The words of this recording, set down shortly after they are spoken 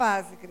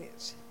Paz,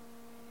 igreja.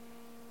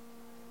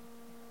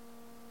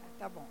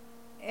 Tá bom.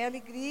 É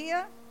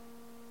alegria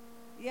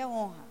e é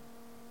honra.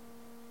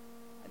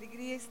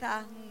 Alegria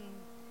estar num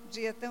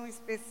dia tão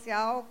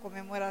especial,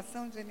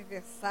 comemoração de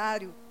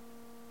aniversário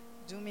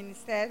de um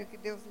ministério que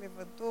Deus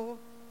levantou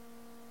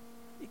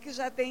e que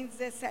já tem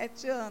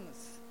 17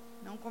 anos.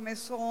 Não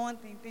começou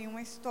ontem, tem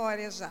uma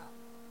história já.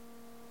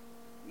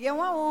 E é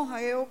uma honra,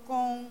 eu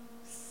com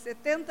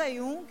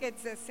 71, que é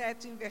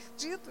 17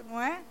 invertido, não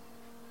é?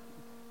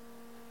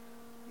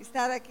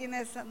 Estar aqui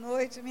nessa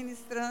noite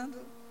ministrando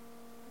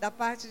da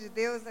parte de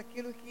Deus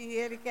aquilo que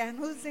Ele quer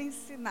nos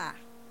ensinar.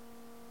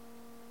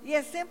 E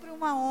é sempre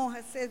uma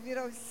honra servir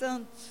aos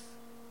santos.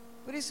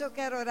 Por isso eu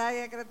quero orar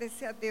e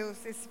agradecer a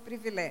Deus esse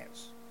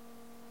privilégio.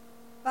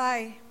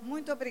 Pai,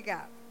 muito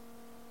obrigada.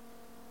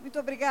 Muito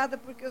obrigada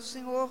porque o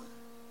Senhor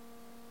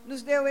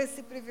nos deu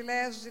esse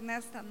privilégio de,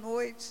 nesta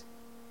noite,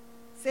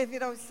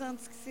 servir aos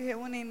santos que se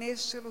reúnem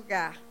neste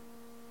lugar.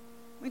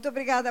 Muito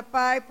obrigada,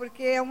 Pai,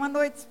 porque é uma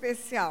noite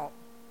especial.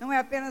 Não é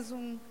apenas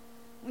um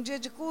dia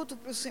de culto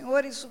para o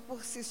Senhor, isso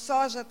por si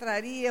só já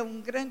traria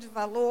um grande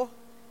valor,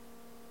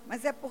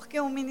 mas é porque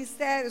é um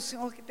ministério,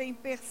 Senhor, que tem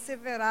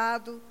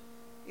perseverado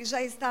e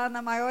já está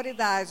na maior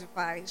idade,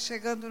 Pai,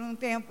 chegando num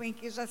tempo em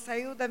que já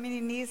saiu da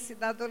meninice,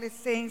 da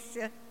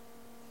adolescência,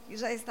 e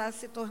já está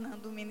se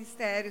tornando um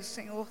ministério,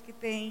 Senhor, que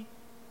tem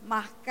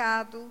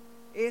marcado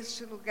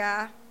este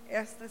lugar,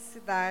 esta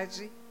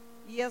cidade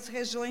e as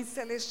regiões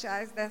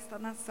celestiais desta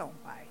nação,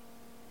 Pai.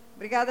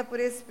 Obrigada por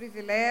esse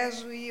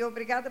privilégio e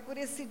obrigada por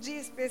esse dia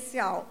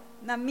especial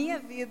na minha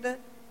vida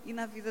e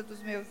na vida dos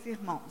meus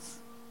irmãos.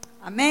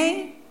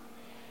 Amém?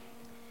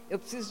 Eu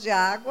preciso de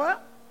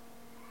água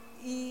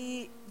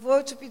e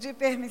vou te pedir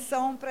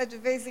permissão para de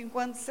vez em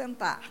quando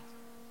sentar.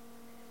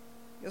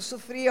 Eu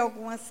sofri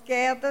algumas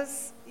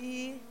quedas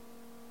e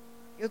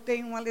eu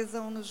tenho uma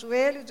lesão no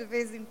joelho, de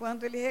vez em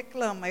quando ele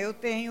reclama. Eu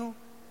tenho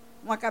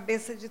uma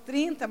cabeça de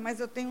 30, mas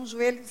eu tenho um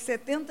joelho de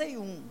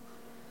 71.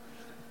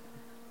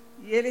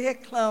 E ele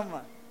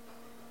reclama.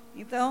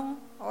 Então,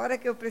 a hora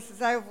que eu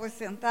precisar, eu vou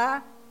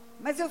sentar,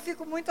 mas eu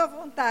fico muito à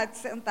vontade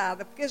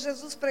sentada, porque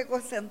Jesus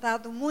pregou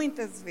sentado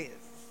muitas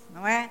vezes,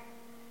 não é?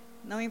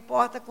 Não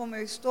importa como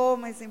eu estou,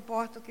 mas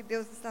importa o que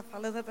Deus está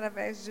falando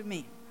através de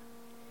mim.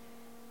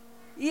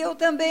 E eu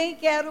também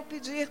quero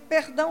pedir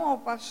perdão ao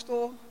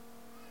pastor,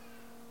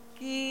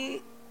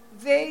 que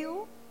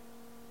veio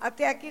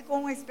até aqui com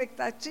uma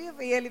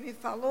expectativa, e ele me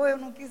falou, eu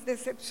não quis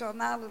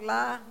decepcioná-lo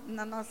lá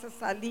na nossa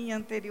salinha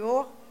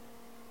anterior,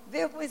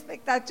 veio com a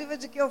expectativa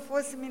de que eu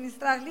fosse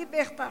ministrar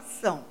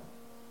libertação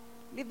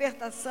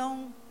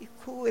e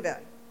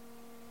cura.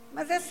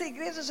 Mas essa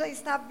igreja já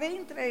está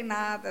bem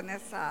treinada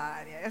nessa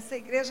área, essa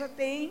igreja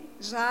tem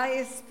já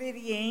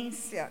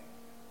experiência.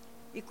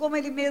 E como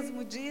ele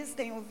mesmo diz,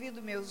 tem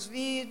ouvido meus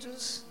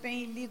vídeos,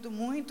 tem lido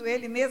muito,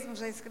 ele mesmo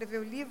já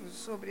escreveu livros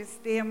sobre esse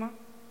tema.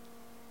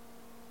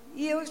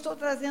 E eu estou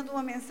trazendo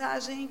uma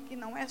mensagem que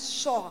não é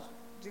só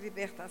de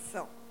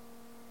libertação.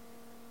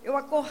 Eu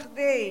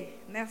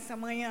acordei nessa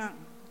manhã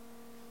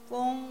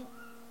com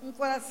um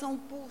coração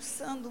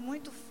pulsando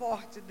muito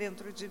forte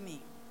dentro de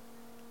mim.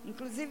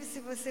 Inclusive,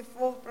 se você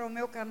for para o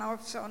meu canal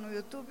oficial no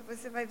YouTube,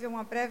 você vai ver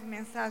uma breve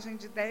mensagem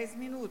de 10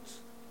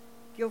 minutos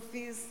que eu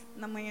fiz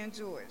na manhã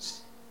de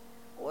hoje.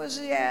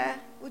 Hoje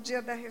é o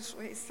dia da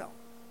ressurreição.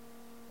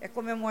 É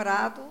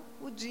comemorado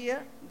o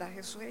dia da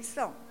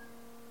ressurreição.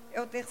 É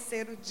o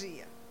terceiro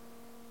dia.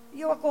 E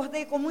eu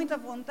acordei com muita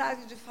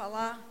vontade de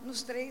falar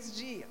nos 3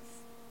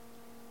 dias.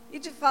 E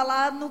de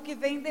falar no que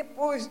vem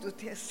depois do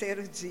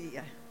terceiro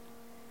dia.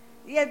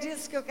 E é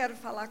disso que eu quero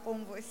falar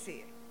com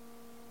você.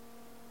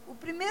 O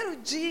primeiro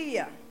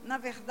dia, na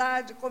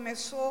verdade,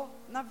 começou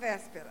na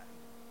véspera.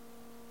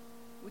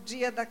 O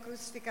dia da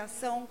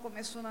crucificação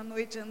começou na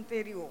noite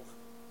anterior.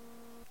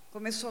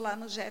 Começou lá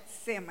no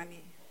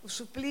Getsemane. O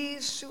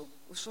suplício,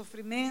 o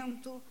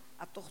sofrimento,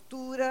 a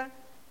tortura,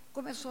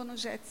 começou no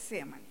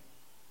Getsemane.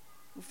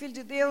 O Filho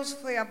de Deus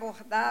foi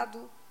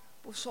abordado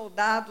por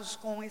soldados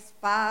com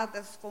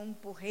espadas, com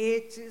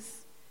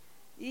porretes,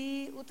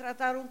 e o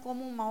trataram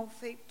como um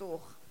malfeitor.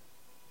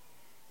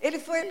 Ele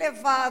foi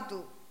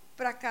levado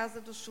para a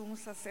casa do sumo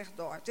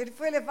sacerdote, ele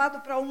foi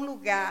levado para um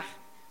lugar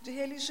de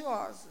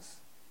religiosos,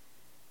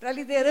 para a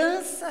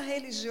liderança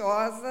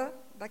religiosa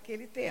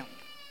daquele tempo.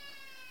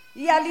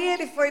 E ali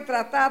ele foi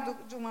tratado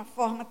de uma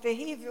forma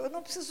terrível. Eu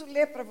não preciso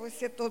ler para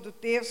você todo o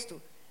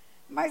texto,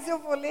 mas eu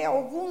vou ler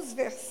alguns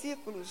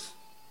versículos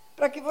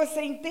para que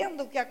você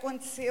entenda o que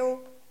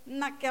aconteceu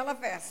naquela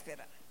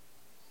véspera.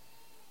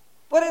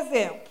 Por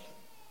exemplo,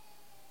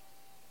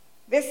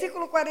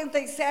 versículo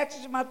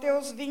 47 de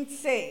Mateus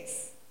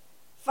 26.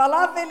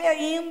 Falava ele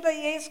ainda,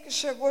 e eis que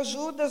chegou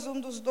Judas, um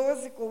dos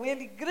 12, com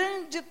ele,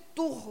 grande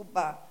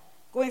turba,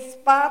 com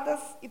espadas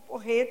e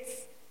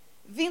porretes,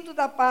 vindo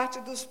da parte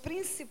dos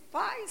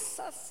principais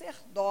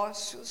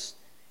sacerdócios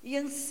e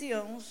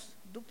anciãos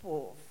do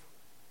povo.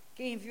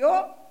 Quem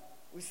enviou?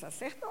 Os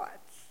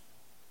sacerdotes.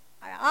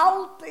 A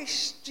alta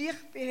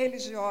estirpe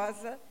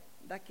religiosa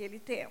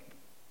daquele tempo.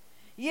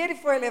 E ele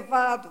foi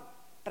levado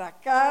para a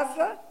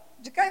casa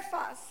de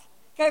Caifás.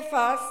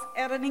 Caifás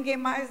era ninguém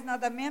mais,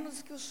 nada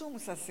menos que o sumo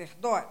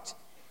sacerdote.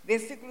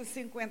 Versículo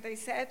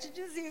 57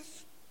 diz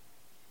isso.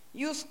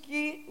 E os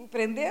que o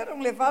prenderam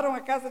levaram à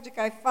casa de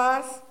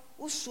Caifás,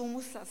 o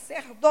sumo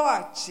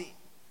sacerdote,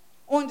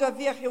 onde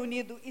havia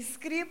reunido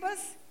escribas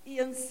e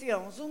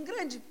anciãos, um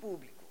grande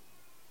público.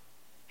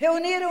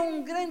 Reuniram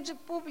um grande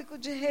público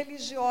de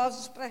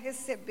religiosos para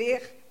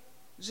receber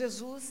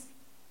Jesus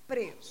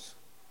preso.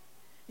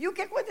 E o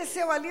que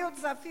aconteceu ali, eu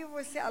desafio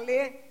você a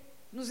ler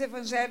nos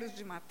evangelhos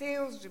de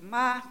Mateus, de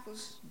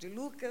Marcos, de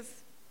Lucas,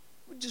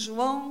 o de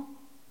João.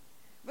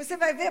 Você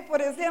vai ver,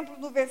 por exemplo,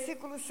 no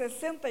versículo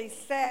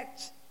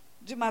 67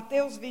 de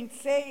Mateus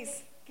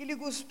 26, que lhe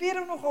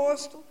cuspiram no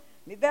rosto,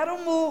 lhe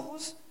deram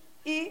murros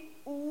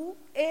e o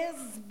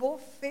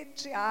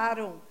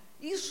esbofetearam.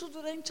 Isso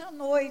durante a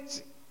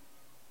noite.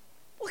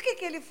 Por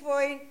que ele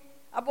foi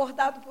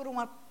abordado por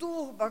uma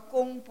turba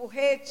com um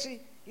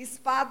porrete,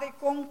 espada e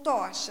com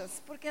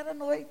tochas? Porque era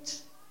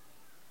noite.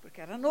 Porque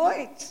era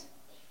noite.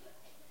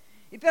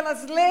 E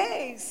pelas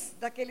leis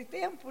daquele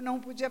tempo, não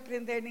podia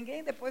prender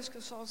ninguém depois que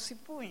o sol se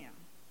punha.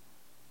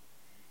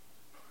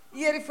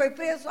 E ele foi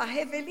preso à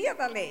revelia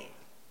da lei,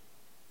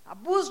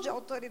 abuso de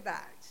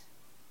autoridade.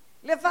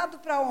 Levado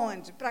para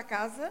onde? Para a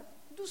casa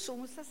do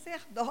sumo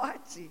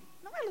sacerdote.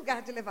 Não é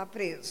lugar de levar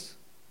preso.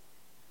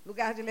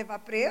 Lugar de levar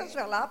preso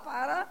é lá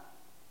para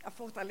a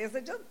fortaleza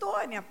de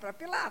Antônia, para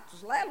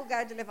Pilatos. Lá é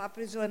lugar de levar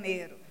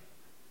prisioneiro.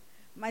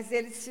 Mas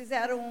eles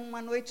fizeram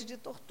uma noite de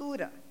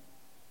tortura.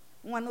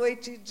 Uma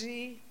noite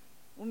de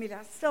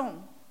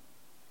humilhação,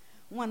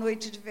 uma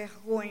noite de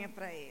vergonha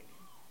para ele.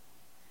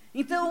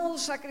 Então, o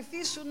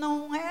sacrifício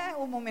não é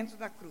o momento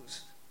da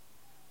cruz.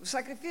 O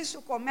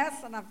sacrifício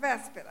começa na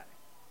véspera,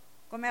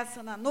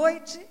 começa na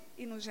noite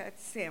e no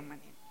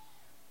Getsêmani.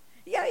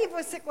 E aí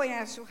você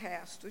conhece o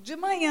resto. De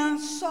manhã,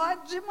 só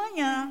de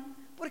manhã,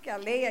 porque a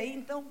lei aí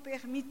então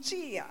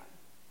permitia.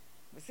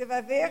 Você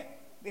vai ver,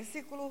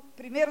 versículo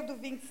 1 do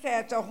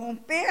 27, ao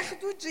romper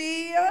do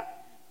dia,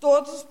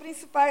 todos os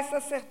principais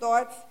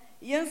sacerdotes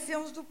e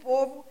anciãos do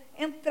povo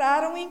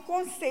entraram em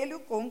conselho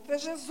contra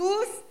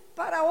Jesus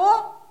para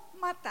o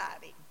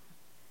matarem.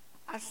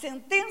 A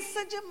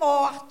sentença de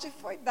morte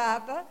foi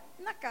dada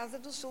na casa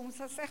do sumo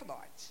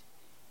sacerdote.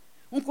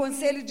 Um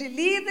conselho de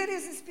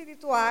líderes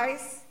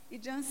espirituais e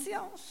de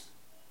anciãos.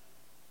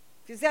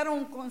 Fizeram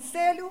um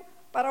conselho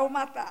para o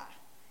matar.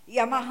 E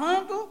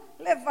amarrando,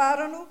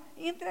 levaram-no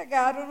e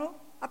entregaram-no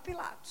a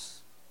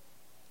Pilatos.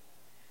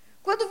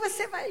 Quando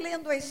você vai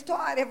lendo a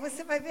história,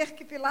 você vai ver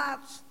que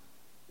Pilatos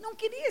não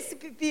queria esse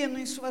pepino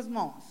em suas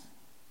mãos.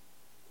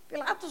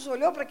 Pilatos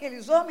olhou para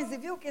aqueles homens e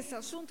viu que esse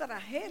assunto era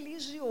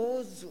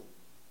religioso.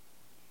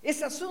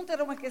 Esse assunto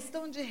era uma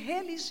questão de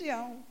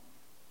religião.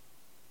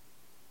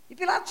 E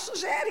Pilatos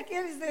sugere que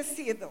eles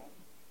decidam.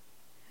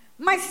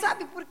 Mas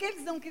sabe por que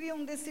eles não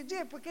queriam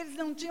decidir? Porque eles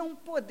não tinham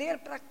poder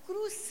para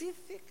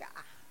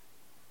crucificar.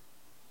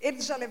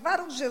 Eles já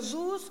levaram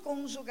Jesus com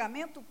um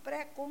julgamento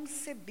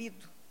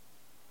pré-concebido.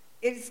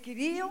 Eles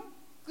queriam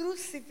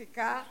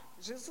crucificar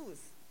Jesus.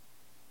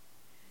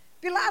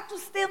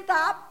 Pilatos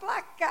tenta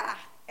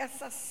aplacar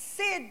essa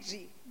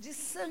sede de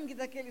sangue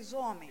daqueles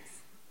homens,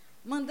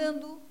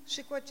 mandando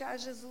chicotear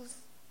Jesus.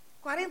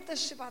 40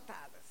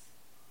 chibatadas.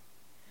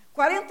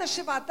 40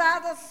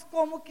 chibatadas,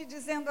 como que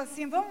dizendo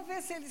assim, vamos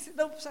ver se eles se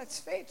dão por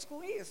satisfeitos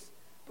com isso,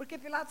 porque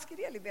Pilatos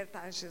queria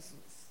libertar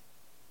Jesus.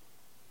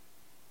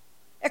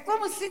 É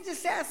como se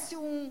dissesse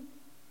um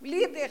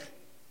líder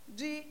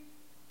de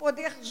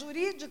poder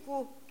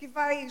jurídico que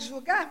vai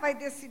julgar, vai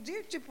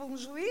decidir, tipo um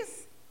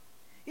juiz,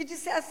 e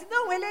dissesse,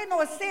 não, ele é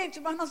inocente,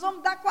 mas nós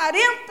vamos dar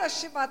 40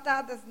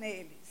 chibatadas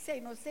nele. Se é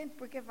inocente,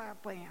 por que vai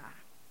apanhar?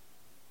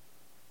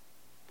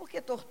 Por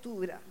que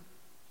tortura?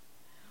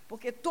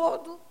 Porque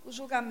todo o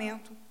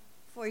julgamento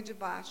foi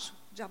debaixo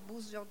de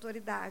abuso de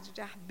autoridade, de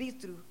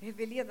arbítrio,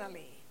 revelia da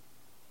lei.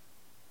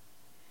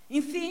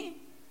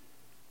 Enfim,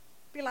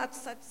 Pilatos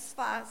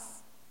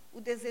satisfaz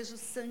o desejo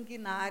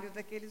sanguinário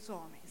daqueles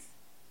homens.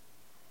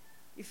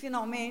 E,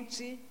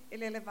 finalmente,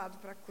 ele é levado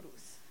para a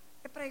cruz.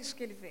 É para isso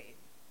que ele veio.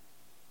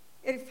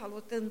 Ele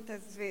falou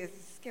tantas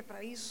vezes que é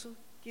para isso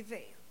que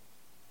veio.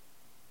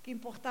 Que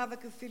importava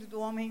que o Filho do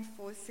Homem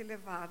fosse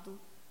levado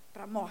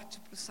para a morte,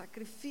 para o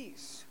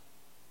sacrifício.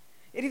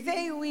 Ele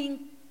veio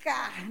em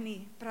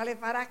carne, para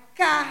levar a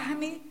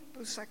carne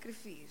para o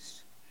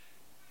sacrifício.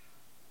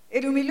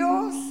 Ele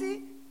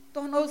humilhou-se,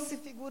 tornou-se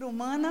figura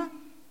humana,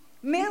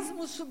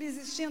 mesmo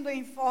subsistindo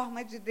em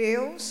forma de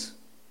Deus,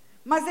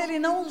 mas ele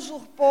não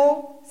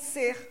usurpou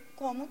ser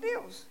como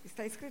Deus.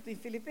 Está escrito em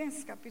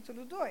Filipenses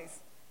capítulo 2,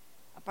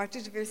 a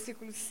partir de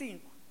versículo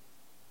 5.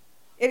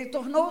 Ele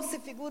tornou-se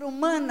figura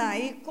humana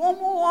e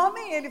como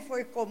homem ele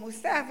foi como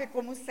servo, e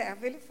como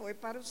servo ele foi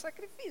para o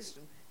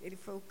sacrifício. Ele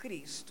foi o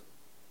Cristo.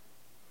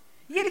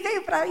 E ele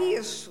veio para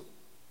isso.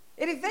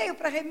 Ele veio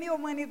para remir a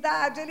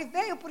humanidade. Ele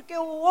veio porque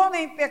o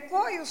homem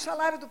pecou e o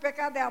salário do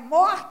pecado é a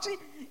morte.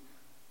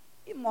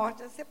 E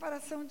morte é a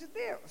separação de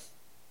Deus.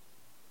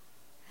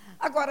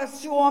 Agora,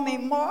 se o homem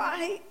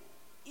morre,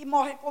 e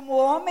morre como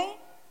homem,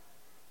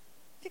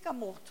 fica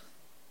morto.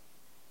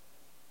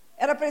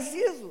 Era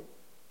preciso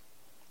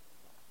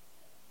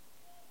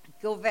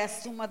que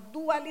houvesse uma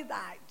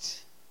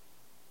dualidade.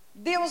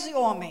 Deus e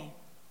homem,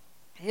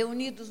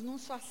 reunidos num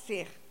só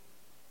ser.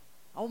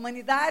 A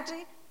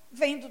humanidade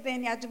vem do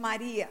DNA de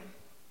Maria.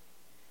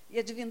 E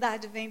a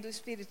divindade vem do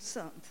Espírito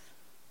Santo.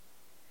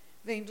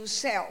 Vem do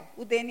céu.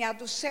 O DNA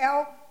do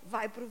céu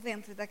vai para o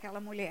ventre daquela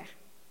mulher.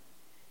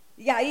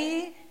 E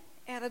aí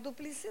era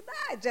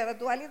duplicidade, era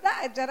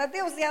dualidade, era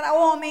Deus e era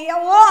homem. E é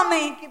o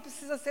homem que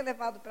precisa ser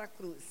levado para a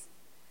cruz.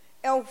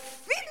 É o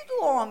filho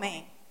do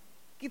homem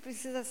que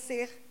precisa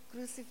ser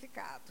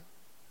crucificado.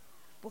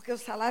 Porque o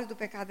salário do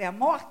pecado é a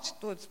morte.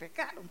 Todos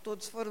pecaram,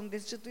 todos foram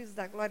destituídos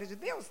da glória de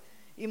Deus.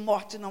 E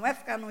morte não é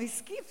ficar num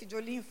esquife de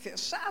olhinho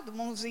fechado,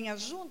 mãozinha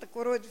junta,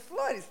 coroa de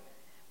flores.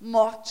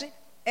 Morte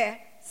é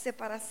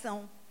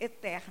separação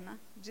eterna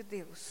de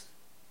Deus.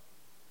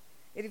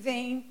 Ele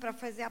vem para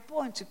fazer a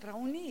ponte, para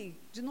unir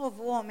de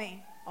novo o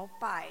homem ao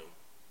Pai.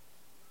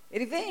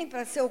 Ele vem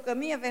para ser o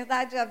caminho, a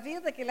verdade e a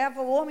vida que leva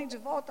o homem de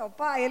volta ao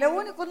Pai. Ele é o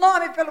único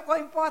nome pelo qual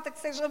importa que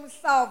sejamos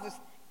salvos.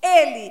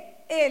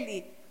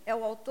 Ele é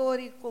o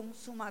autor e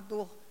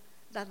consumador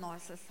da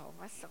nossa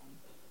salvação.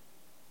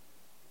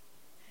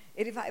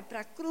 Ele vai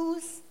para a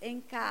cruz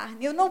em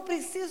carne. Eu não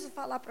preciso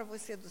falar para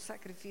você do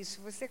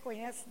sacrifício, você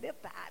conhece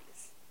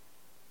detalhes.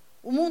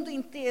 O mundo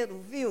inteiro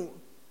viu.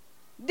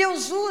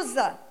 Deus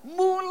usa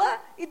mula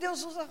e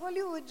Deus usa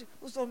Hollywood.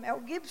 Usou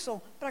Mel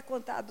Gibson para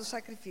contar do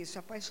sacrifício,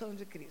 a paixão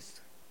de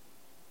Cristo.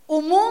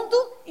 O mundo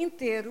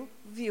inteiro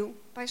viu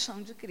a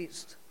paixão de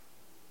Cristo.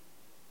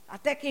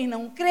 Até quem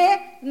não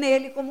crê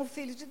nele como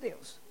filho de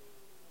Deus.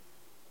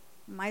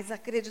 Mas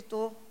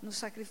acreditou no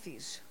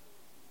sacrifício.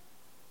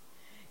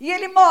 E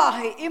ele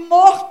morre, e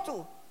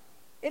morto,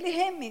 ele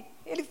reme,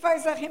 ele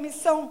faz a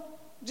remissão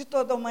de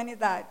toda a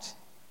humanidade.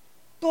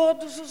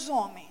 Todos os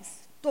homens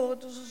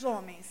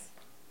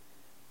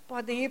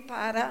podem ir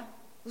para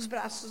os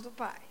braços do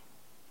Pai.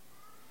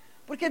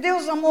 Porque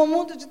Deus amou o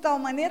mundo de tal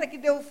maneira que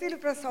deu o Filho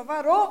para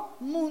salvar o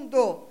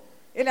mundo.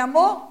 Ele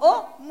amou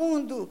o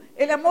mundo.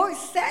 Ele amou os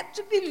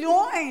 7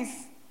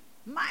 bilhões,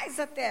 mais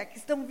até, que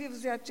estão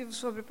vivos e ativos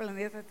sobre o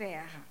planeta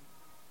Terra.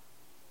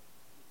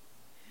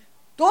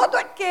 Todo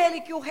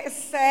aquele que o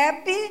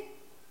recebe,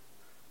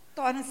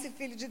 torna-se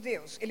filho de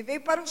Deus. Ele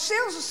veio para os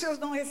seus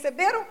não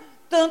receberam,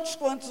 tantos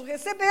quantos o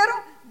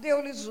receberam,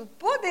 deu-lhes o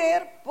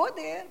poder,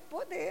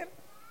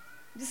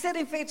 de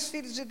serem feitos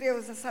filhos de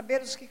Deus, a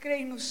saber, os que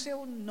creem no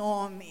seu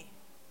nome.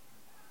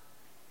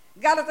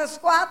 Gálatas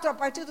 4, a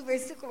partir do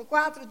versículo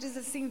 4, diz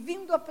assim: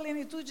 vindo a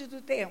plenitude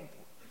do tempo,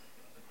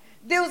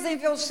 Deus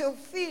enviou o seu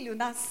Filho,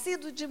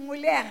 nascido de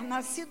mulher,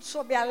 nascido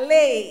sob a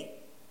lei,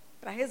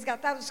 para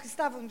resgatar os que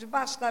estavam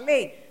debaixo da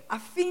lei, a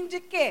fim de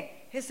que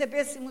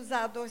recebêssemos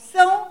a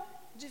adoção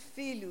de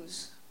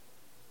filhos.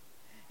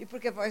 E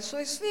porque vós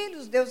sois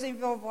filhos, Deus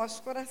enviou ao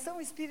vosso coração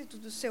o Espírito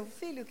do seu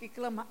Filho, que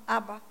clama,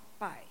 Abba,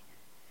 Pai.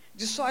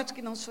 De sorte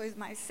que não sois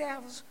mais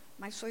servos,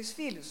 mas sois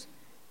filhos.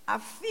 A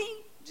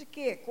fim de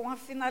que, com a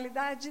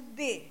finalidade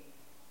de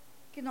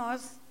que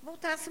nós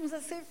voltássemos a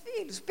ser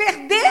filhos.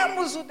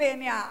 Perdemos o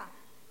DNA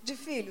de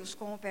filhos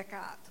com o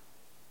pecado.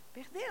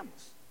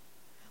 Perdemos.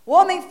 O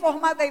homem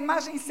formado à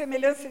imagem e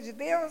semelhança de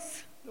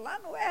Deus, lá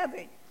no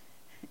Éden,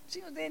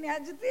 tinha o DNA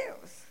de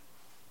Deus.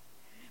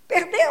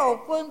 Perdeu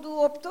quando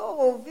optou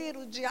ouvir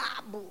o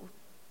diabo.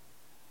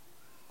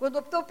 Quando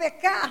optou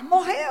pecar,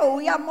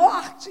 morreu. E a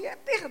morte é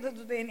perda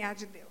do DNA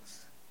de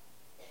Deus.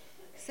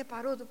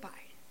 Separou do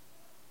Pai.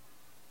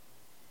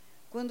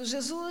 Quando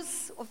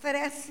Jesus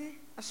oferece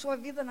a sua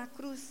vida na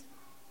cruz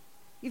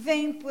e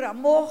vem por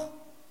amor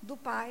do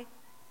Pai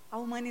à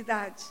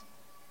humanidade,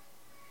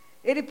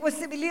 Ele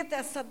possibilita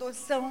essa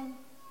adoção,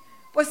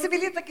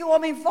 possibilita que o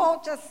homem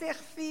volte a ser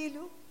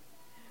filho.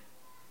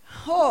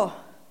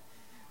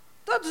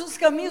 Todos os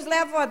caminhos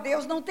levam a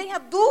Deus, não tenha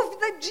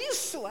dúvida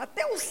disso.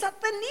 Até o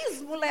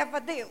satanismo leva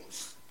a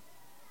Deus.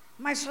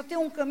 Mas só tem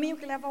um caminho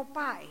que leva ao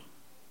Pai.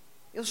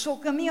 Eu sou o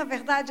caminho, a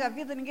verdade e a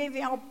vida, ninguém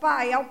vem ao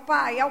Pai, ao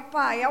Pai, ao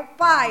Pai, ao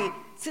Pai,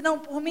 senão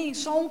por mim.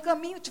 Só um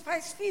caminho te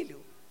faz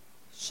filho.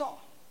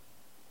 Só.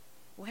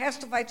 O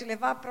resto vai te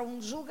levar para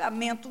um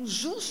julgamento, um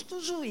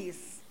justo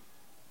juiz.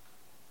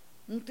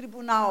 Um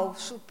tribunal,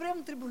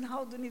 Supremo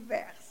Tribunal do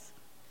Universo.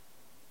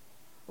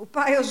 O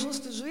Pai é o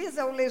justo juiz,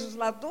 é o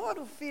legislador,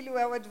 o Filho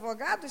é o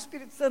advogado, o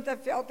Espírito Santo é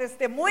fiel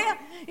testemunha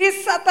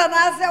e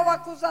Satanás é o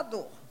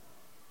acusador.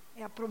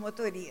 É a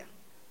promotoria.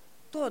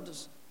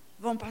 Todos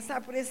vão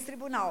passar por esse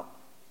tribunal.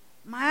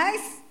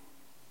 Mas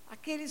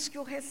aqueles que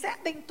o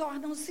recebem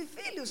tornam-se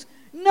filhos.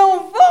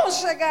 Não vão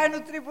chegar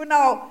no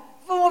tribunal.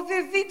 Vão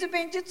ouvir: vinde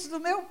benditos do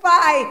meu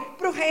Pai,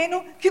 para o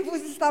reino que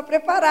vos está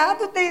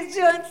preparado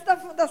desde antes da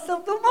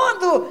fundação do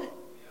mundo.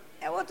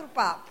 É outro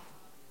papo.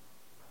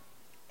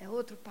 É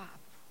outro papo.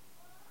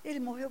 Ele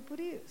morreu por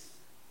isso.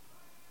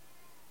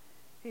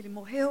 Ele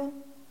morreu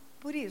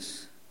por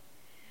isso.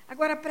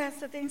 Agora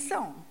presta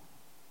atenção.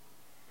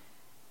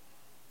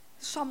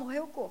 Só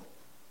morreu o corpo.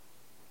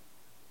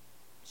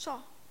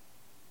 Só.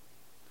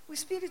 O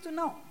espírito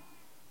não.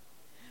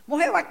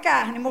 Morreu a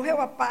carne,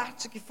 morreu a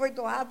parte que foi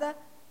doada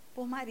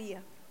por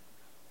Maria.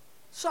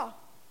 Só.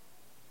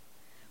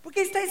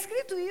 Porque está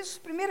escrito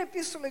isso, primeira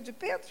epístola de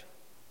Pedro,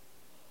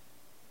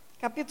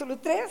 capítulo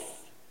 3,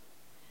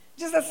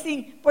 diz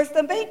assim: pois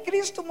também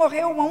Cristo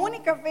morreu uma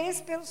única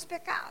vez pelos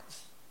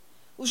pecados,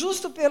 o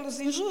justo pelos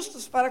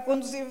injustos, para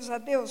conduzir-vos a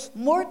Deus,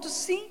 morto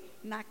sim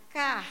na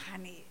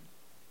carne,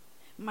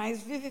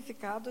 mas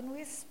vivificado no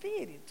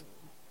Espírito.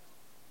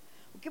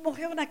 O que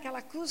morreu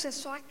naquela cruz é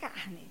só a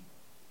carne,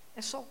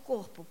 é só o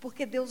corpo,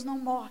 porque Deus não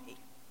morre.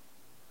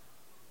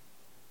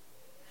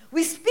 O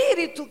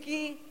Espírito,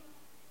 que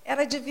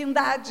era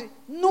divindade,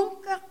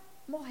 nunca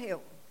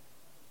morreu.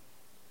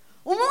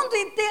 O mundo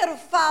inteiro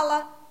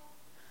fala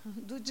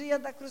do dia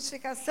da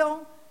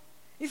crucificação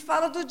e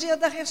fala do dia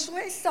da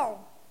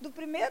ressurreição, do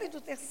primeiro e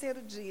do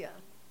terceiro dia.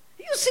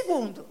 E o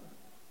segundo?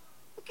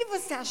 O que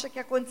você acha que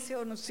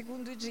aconteceu no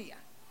segundo dia?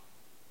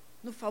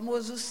 No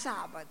famoso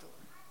sábado.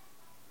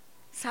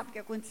 Sabe o que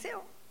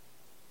aconteceu?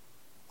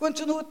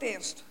 Continua o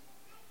texto.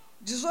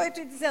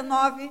 18 e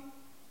 19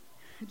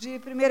 de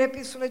primeira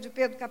epístola de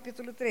Pedro,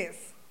 capítulo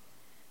 3.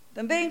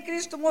 Também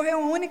Cristo morreu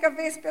uma única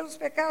vez pelos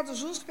pecados,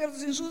 justo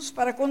pelos injustos,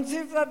 para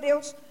conduzir-vos a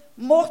Deus,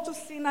 morto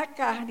sim na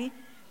carne,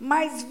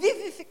 mas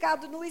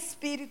vivificado no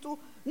Espírito,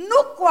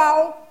 no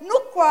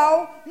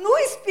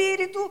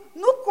Espírito,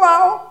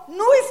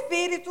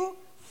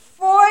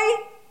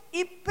 foi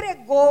e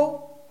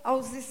pregou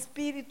aos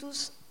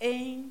espíritos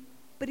em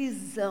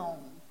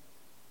prisão.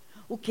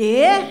 O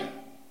quê?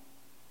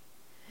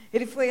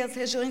 Ele foi às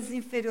regiões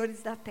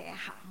inferiores da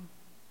terra.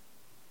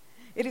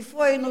 Ele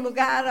foi no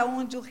lugar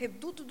onde o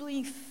reduto do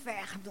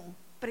inferno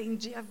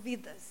prendia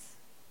vidas.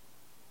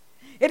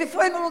 Ele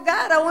foi no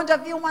lugar onde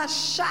havia uma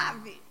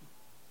chave.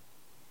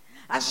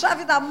 A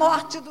chave da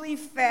morte e do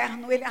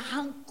inferno. Ele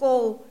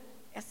arrancou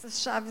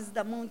essas chaves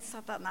da mão de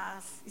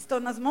Satanás.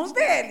 Estão nas mãos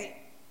dele.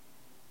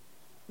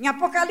 Em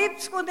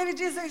Apocalipse, quando ele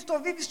diz: eu estou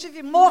vivo,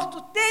 estive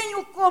morto,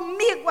 tenho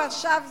comigo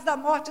as chaves da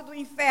morte e do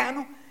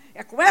inferno.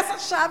 É com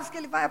essas chaves que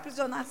ele vai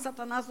aprisionar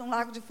Satanás num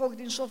lago de fogo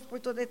de enxofre por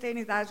toda a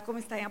eternidade, como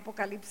está em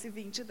Apocalipse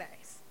 20,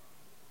 10.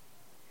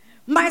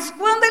 Mas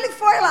quando ele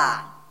foi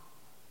lá,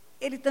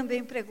 ele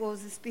também pregou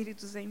os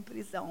espíritos em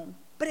prisão.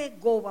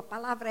 Pregou, a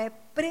palavra é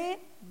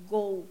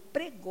pregou.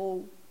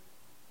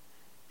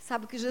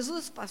 Sabe o que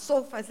Jesus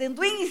passou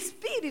fazendo em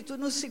espírito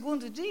no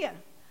segundo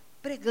dia?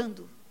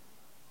 Pregando.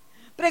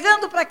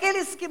 Pregando para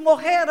aqueles que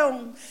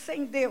morreram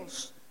sem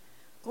Deus.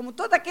 Como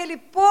todo aquele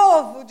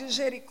povo de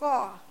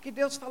Jericó, que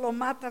Deus falou: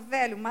 mata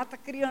velho, mata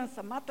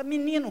criança, mata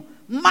menino,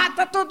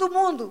 mata todo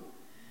mundo.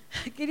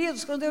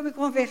 Queridos, quando eu me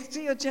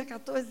converti, eu tinha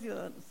 14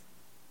 anos.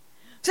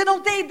 Você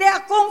não tem ideia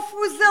a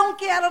confusão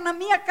que era na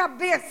minha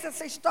cabeça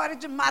essa história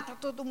de mata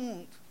todo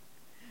mundo.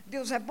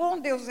 Deus é bom,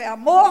 Deus é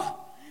amor,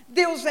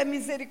 Deus é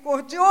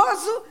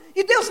misericordioso,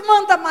 e Deus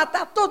manda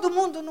matar todo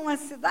mundo numa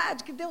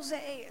cidade. Que Deus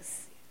é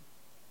esse?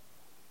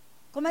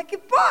 Como é que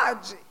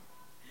pode?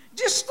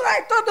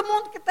 Destrói todo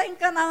mundo que está em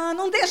Canaã,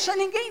 não deixa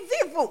ninguém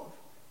vivo.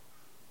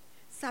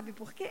 Sabe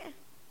por quê?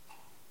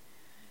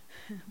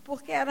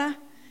 Porque era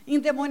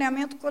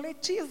endemoniamento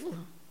coletivo.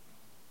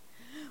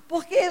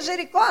 Porque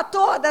Jericó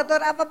toda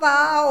adorava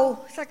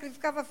Baal,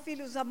 sacrificava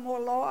filhos a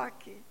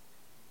Moloque.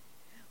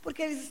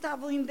 Porque eles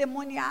estavam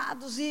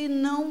endemoniados e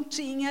não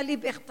tinha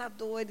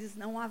libertadores,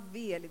 não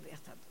havia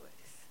libertadores.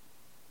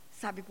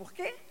 Sabe por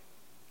quê?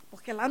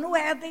 Porque lá no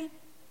Éden,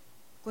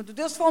 quando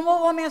Deus formou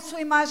o homem à sua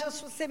imagem, à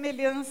sua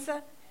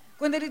semelhança,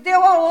 quando Ele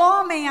deu ao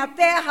homem a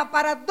terra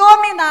para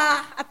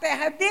dominar, a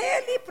terra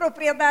dele,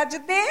 propriedade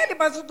dele,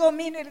 mas o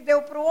domínio Ele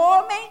deu para o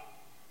homem.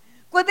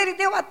 Quando Ele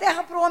deu a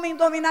terra para o homem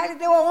dominar, Ele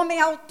deu ao homem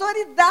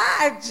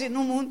autoridade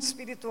no mundo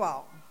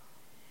espiritual.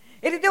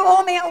 Ele deu ao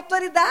homem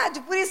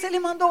autoridade, por isso Ele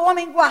mandou o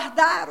homem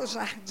guardar o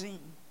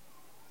jardim.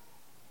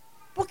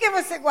 Por que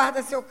você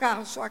guarda seu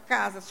carro, sua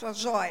casa, suas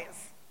joias?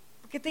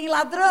 Porque tem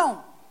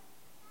ladrão.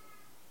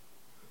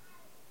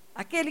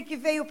 Aquele que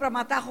veio para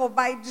matar,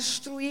 roubar e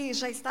destruir,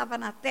 já estava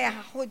na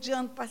terra,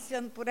 rodeando,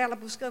 passeando por ela,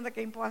 buscando a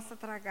quem possa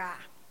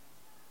tragar.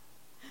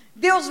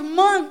 Deus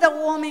manda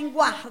o homem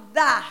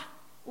guardar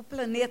o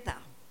planeta,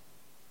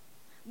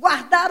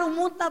 guardar o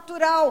mundo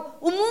natural,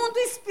 o mundo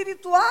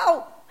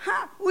espiritual.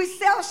 Os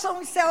céus são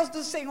os céus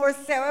do Senhor,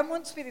 céu é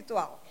mundo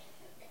espiritual.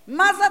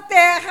 Mas a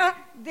terra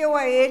deu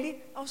a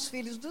ele, aos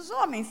filhos dos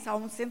homens,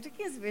 Salmo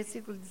 115,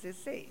 versículo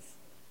 16.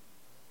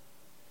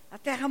 A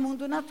terra é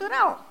mundo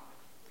natural.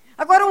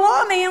 Agora, o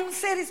homem é um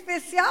ser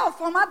especial,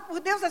 formado por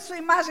Deus, a sua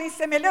imagem e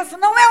semelhança.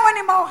 Não é um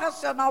animal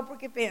racional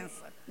porque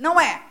pensa. Não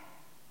é.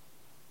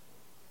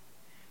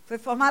 Foi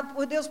formado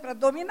por Deus para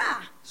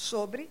dominar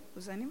sobre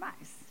os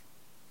animais.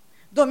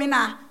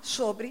 Dominar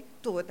sobre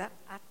toda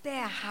a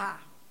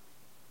terra.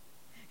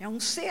 É um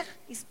ser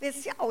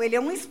especial, ele é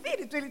um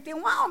espírito, ele tem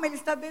uma alma, ele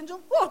está dentro de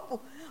um corpo.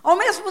 Ao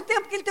mesmo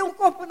tempo que ele tem um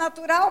corpo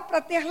natural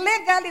para ter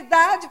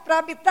legalidade, para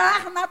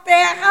habitar na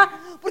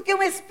terra, porque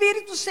um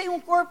espírito sem um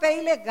corpo é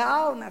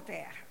ilegal na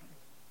terra.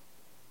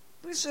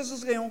 Por isso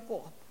Jesus ganhou um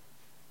corpo.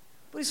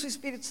 Por isso o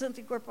Espírito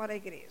Santo incorpora a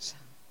igreja.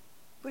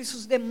 Por isso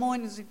os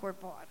demônios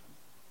incorporam.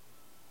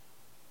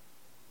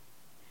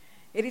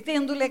 Ele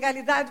tendo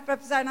legalidade para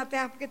pisar na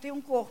terra porque tem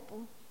um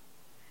corpo.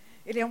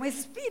 Ele é um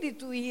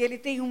espírito e ele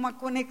tem uma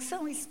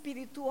conexão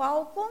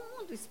espiritual com o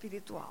mundo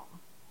espiritual.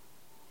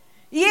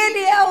 E ele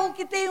é o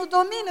que tem o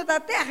domínio da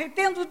terra, e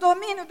tendo o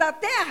domínio da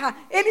terra,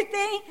 ele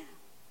tem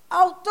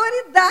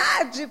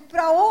autoridade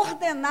para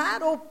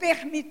ordenar ou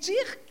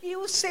permitir que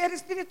o ser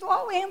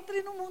espiritual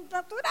entre no mundo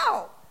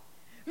natural.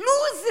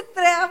 Luz e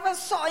trevas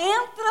só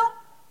entram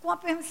com a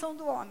permissão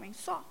do homem,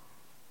 só.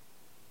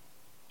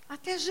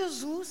 Até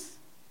Jesus,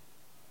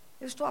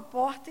 eu estou à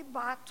porta e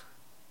bato.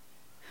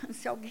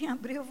 Se alguém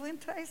abrir, eu vou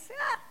entrar e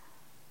será.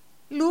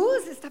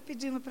 Luz está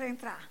pedindo para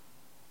entrar.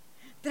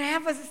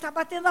 Trevas está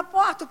batendo a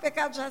porta, o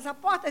pecado jaz à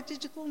porta, a ti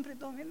te cumpre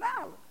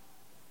dominá-lo.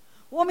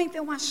 O homem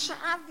tem uma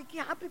chave que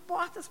abre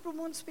portas para o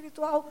mundo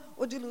espiritual,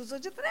 ou de luz ou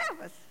de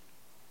trevas.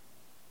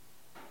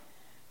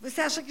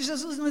 Você acha que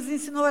Jesus nos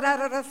ensinou a orar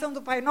a oração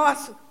do Pai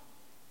Nosso?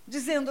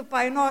 Dizendo,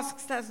 Pai Nosso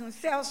que estás nos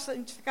céus,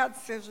 santificado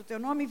seja o teu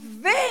nome,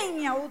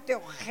 venha o teu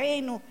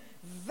reino,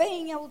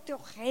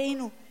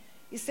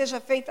 e seja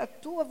feita a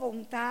tua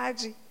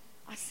vontade,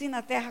 assim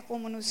na terra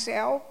como no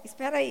céu.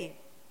 Espera aí.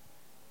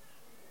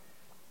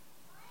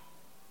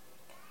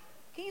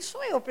 Quem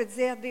sou eu para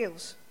dizer a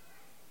Deus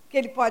que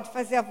Ele pode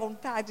fazer a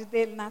vontade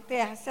dEle na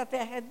terra, se a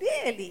terra é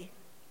dEle?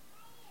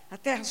 A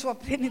terra, sua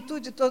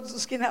plenitude, e todos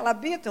os que nela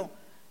habitam.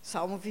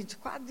 Salmo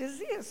 24 diz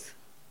isso.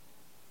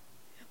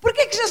 Por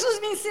que Jesus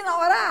me ensina a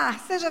orar?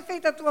 Seja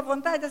feita a tua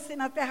vontade, assim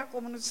na terra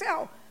como no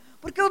céu.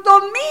 Porque o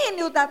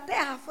domínio da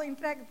terra foi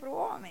entregue para o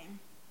homem.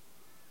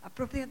 A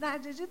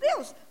propriedade é de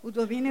Deus, o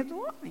domínio é do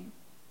homem.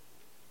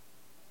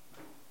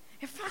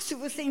 É fácil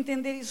você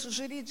entender isso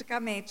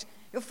juridicamente.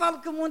 Eu falo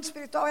que o mundo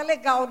espiritual é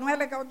legal, não é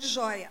legal de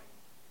joia.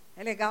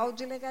 É legal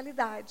de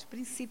legalidade,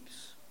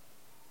 princípios,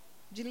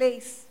 de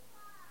leis.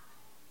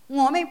 Um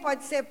homem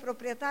pode ser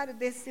proprietário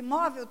desse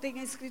imóvel, tem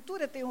a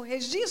escritura, tem o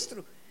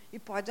registro, e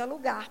pode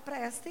alugar para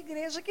esta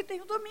igreja que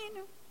tem o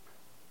domínio.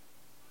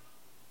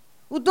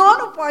 O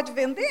dono pode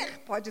vender,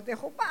 pode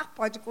derrubar,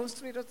 pode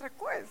construir outra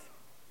coisa.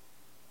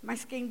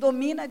 Mas quem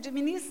domina,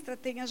 administra,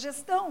 tem a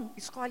gestão,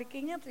 escolhe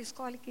quem entra,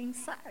 escolhe quem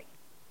sai.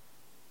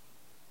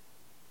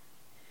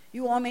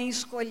 E o homem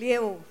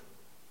escolheu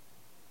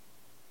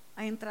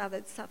a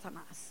entrada de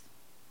Satanás.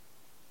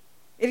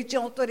 Ele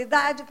tinha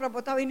autoridade para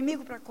botar o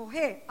inimigo para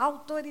correr?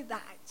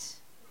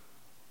 Autoridade.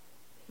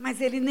 Mas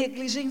ele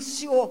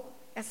negligenciou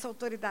essa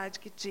autoridade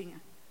que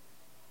tinha.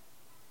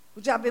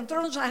 O diabo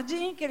entrou no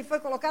jardim, que ele foi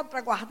colocado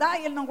para guardar,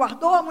 e ele não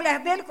guardou. A mulher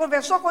dele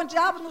conversou com o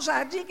diabo no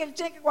jardim, que ele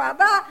tinha que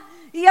guardar,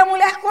 e a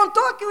mulher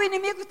contou que o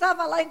inimigo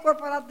estava lá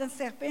incorporado na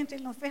serpente,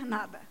 ele não fez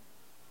nada.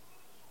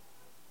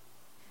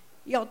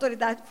 E a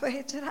autoridade foi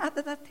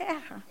retirada da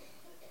terra.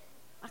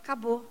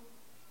 Acabou.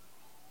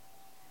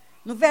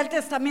 No Velho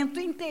Testamento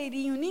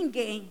inteirinho,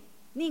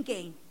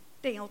 ninguém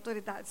tem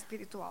autoridade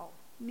espiritual.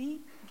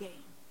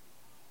 Ninguém.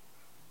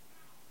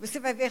 Você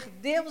vai ver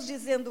Deus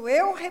dizendo,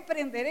 eu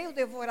repreenderei o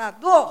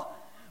devorador.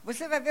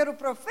 Você vai ver o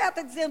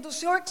profeta dizendo, o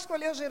Senhor que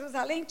escolheu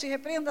Jerusalém te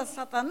repreenda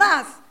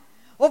Satanás.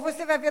 Ou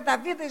você vai ver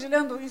Davi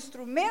dedilhando um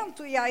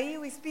instrumento, e aí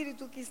o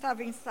espírito que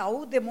estava em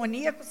Saul,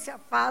 demoníaco, se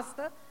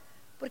afasta,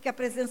 porque a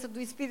presença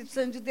do Espírito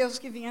Santo de Deus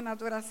que vinha na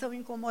adoração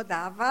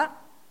incomodava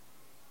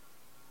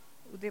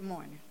o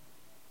demônio.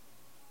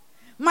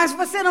 Mas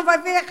você não vai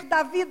ver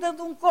Davi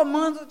dando um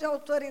comando de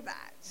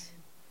autoridade.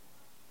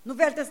 No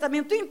Velho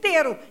Testamento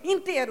inteiro,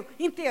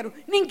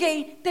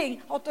 ninguém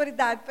tem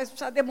autoridade para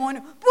expulsar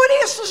demônio. Por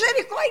isso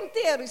Jericó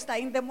inteiro está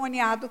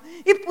endemoniado.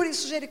 E por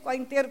isso Jericó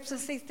inteiro precisa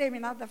ser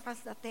exterminado da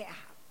face da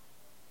terra.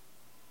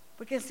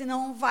 Porque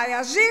senão vai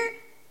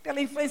agir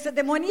pela influência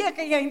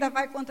demoníaca e ainda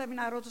vai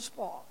contaminar outros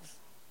povos.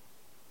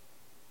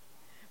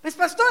 Mas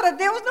pastora,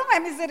 Deus não é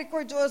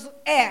misericordioso?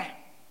 É.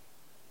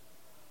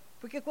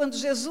 Porque quando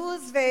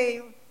Jesus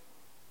veio,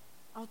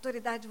 a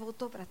autoridade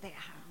voltou para a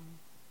terra.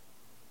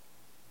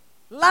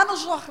 Lá no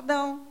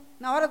Jordão,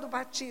 na hora do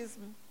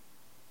batismo,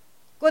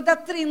 quando a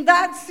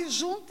Trindade se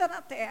junta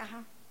na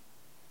terra,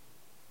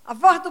 a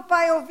voz do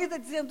Pai é ouvida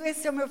dizendo,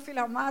 esse é o meu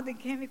Filho amado em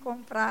quem me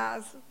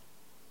comprazo.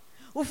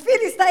 O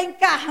Filho está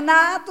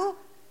encarnado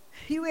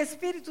e o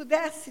Espírito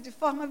desce de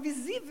forma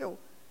visível.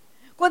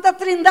 Quando a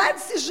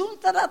Trindade se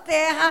junta na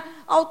terra,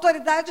 a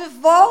autoridade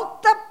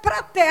volta para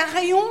a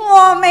terra em um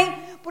homem,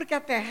 porque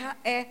a terra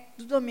é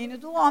do domínio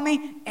do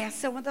homem.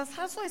 Essa é uma das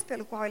razões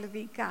pelo qual ele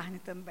veio em carne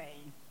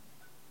também.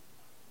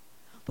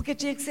 Porque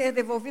tinha que ser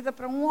devolvida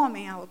para um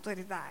homem a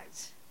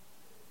autoridade.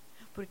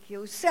 Porque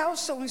os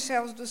céus são os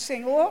céus do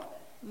Senhor,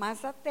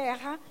 mas a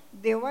terra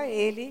deu a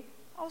ele,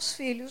 aos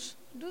filhos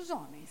dos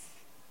homens.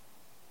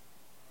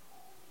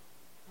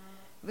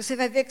 Você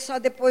vai ver que só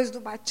depois do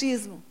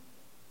batismo,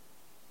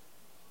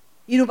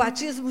 e no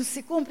batismo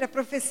se cumpre a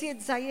profecia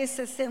de Isaías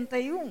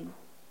 61.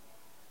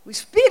 O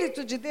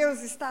Espírito de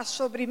Deus está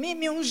sobre mim,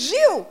 me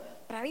ungiu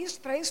para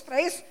isso,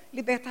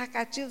 libertar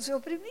cativos e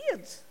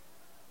oprimidos.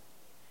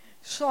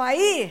 Só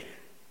aí,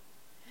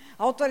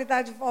 a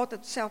autoridade volta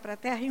do céu para a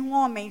terra em um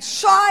homem.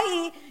 Só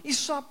aí, e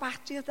só a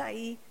partir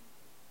daí,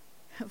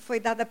 foi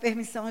dada a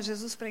permissão a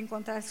Jesus para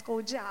encontrar-se com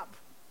o diabo.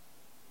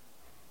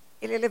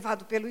 Ele é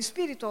levado pelo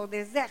Espírito ao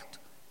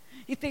deserto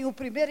e tem o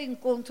primeiro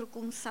encontro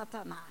com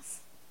Satanás.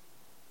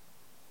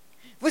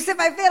 Você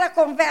vai ver a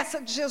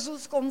conversa de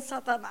Jesus com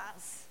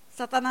Satanás.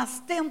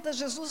 Satanás tenta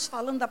Jesus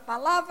falando a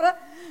palavra,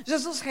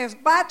 Jesus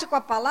rebate com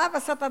a palavra,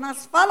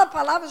 Satanás fala a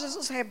palavra,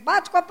 Jesus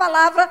rebate com a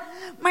palavra,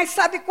 mas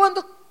sabe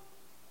quando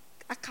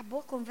acabou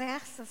a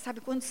conversa?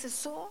 Sabe quando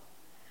cessou?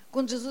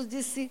 Quando Jesus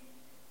disse,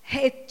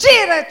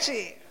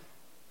 retira-te!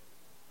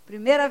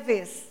 Primeira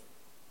vez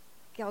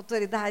que a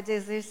autoridade é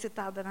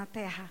exercitada na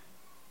terra,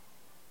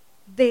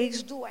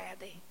 desde o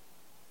Éden,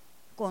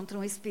 contra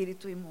um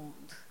espírito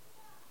imundo.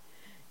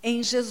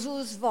 Em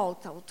Jesus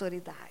volta a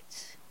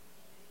autoridade.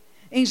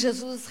 Em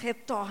Jesus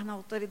retorna a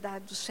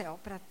autoridade do céu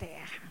para a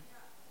terra.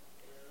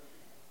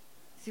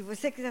 Se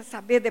você quiser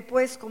saber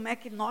depois como é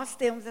que nós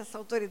temos essa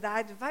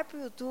autoridade, vai para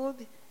o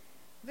YouTube,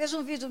 veja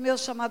um vídeo meu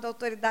chamado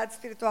Autoridade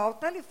Espiritual.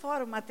 Está ali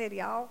fora o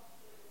material.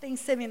 Tem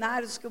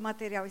seminários que o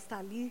material está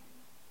ali.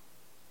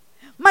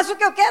 Mas o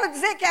que eu quero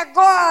dizer é que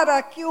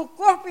agora que o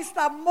corpo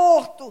está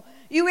morto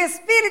e o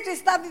espírito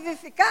está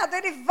vivificado,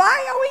 ele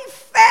vai ao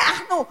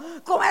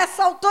inferno com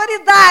essa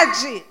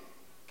autoridade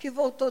que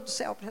voltou do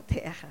céu para a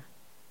terra.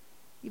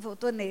 E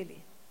voltou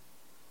nele.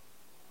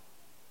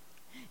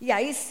 E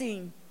aí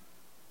sim,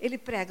 ele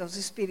prega os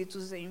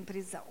espíritos em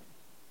prisão.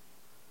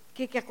 O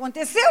que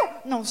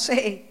aconteceu? Não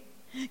sei.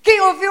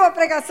 Quem ouviu a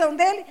pregação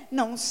dele?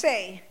 Não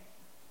sei.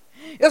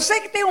 Eu sei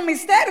que tem um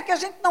mistério que a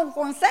gente não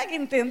consegue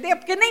entender,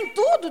 porque nem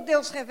tudo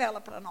Deus revela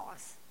para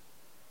nós.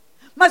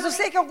 Mas eu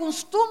sei que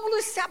alguns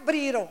túmulos se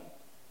abriram,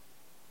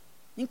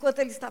 enquanto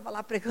ele estava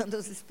lá pregando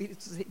aos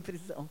espíritos em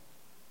prisão.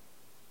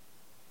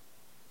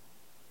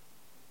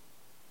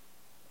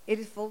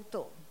 Ele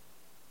voltou.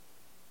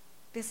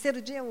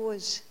 Terceiro dia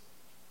hoje.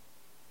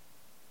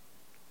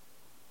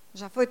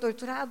 Já foi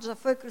torturado, já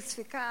foi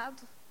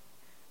crucificado,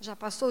 já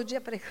passou o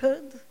dia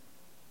pregando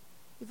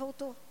e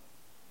voltou.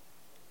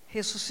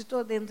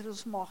 Ressuscitou dentre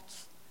os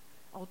mortos.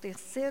 Ao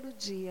terceiro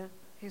dia,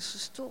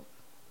 ressuscitou.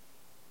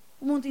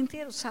 O mundo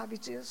inteiro sabe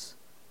disso.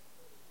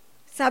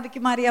 Sabe que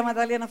Maria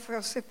Madalena foi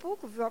ao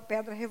sepulcro, viu a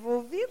pedra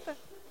revolvida,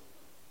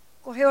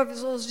 correu,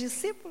 avisou os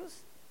discípulos.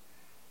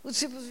 Os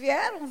discípulos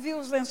vieram, viu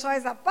os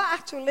lençóis à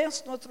parte, o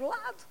lenço do outro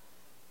lado.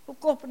 O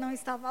corpo não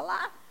estava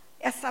lá.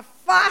 Essa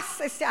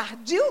farsa, esse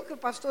ardil que o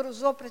pastor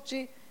usou para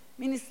te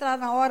ministrar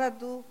na hora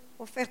do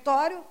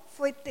ofertório,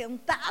 foi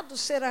tentado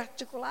ser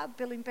articulado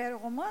pelo Império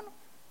Romano,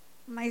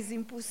 mas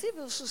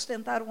impossível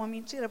sustentar uma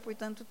mentira por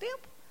tanto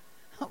tempo.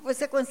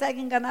 Você consegue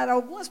enganar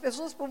algumas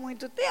pessoas por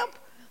muito tempo,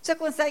 você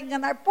consegue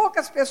enganar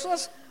poucas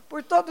pessoas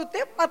por todo o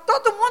tempo, mas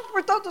todo mundo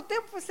por todo o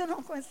tempo você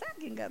não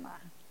consegue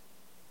enganar.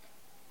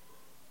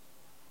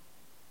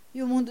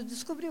 E o mundo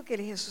descobriu que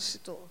ele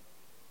ressuscitou.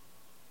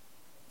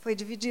 Foi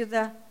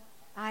dividida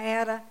a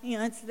era em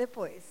antes e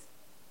depois.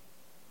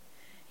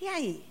 E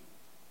aí?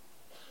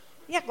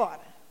 E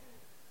agora?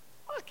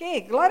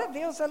 Ok, glória a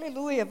Deus,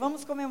 aleluia.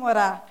 Vamos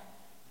comemorar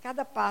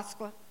cada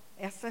Páscoa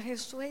essa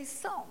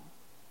ressurreição.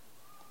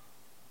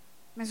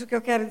 Mas o que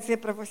eu quero dizer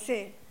para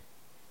você,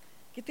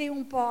 que tem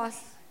um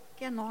pós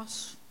que é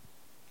nosso.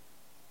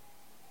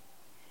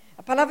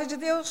 A palavra de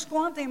Deus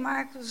conta em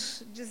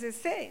Marcos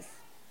 16,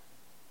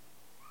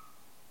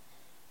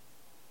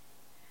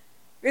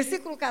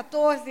 versículo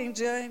 14 em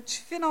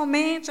diante.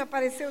 Finalmente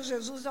apareceu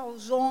Jesus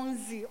aos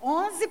 11.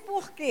 11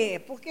 por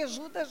quê? Porque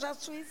Judas já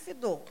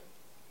suicidou.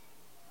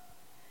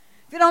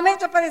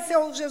 Finalmente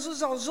apareceu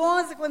Jesus aos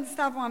 11, quando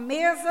estavam à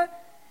mesa,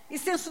 e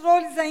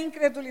censurou-lhes a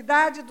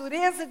incredulidade e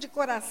dureza de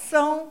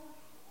coração,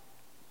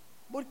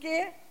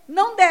 porque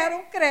não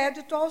deram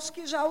crédito aos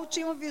que já o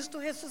tinham visto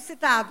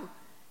ressuscitado.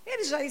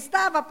 Ele já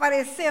estava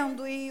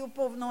aparecendo e o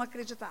povo não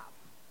acreditava.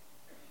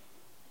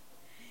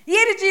 E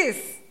ele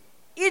diz,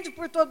 ide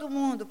por todo o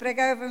mundo,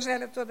 pregar o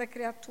evangelho a toda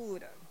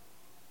criatura.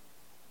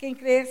 Quem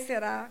crê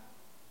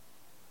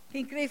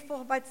e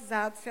for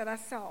batizado será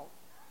salvo.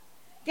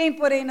 Quem,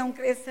 porém, não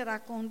crê será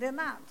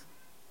condenado.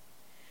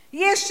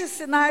 E estes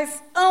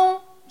sinais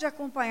hão de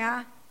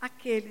acompanhar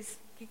aqueles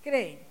que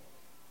creem.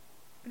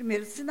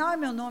 Primeiro sinal, em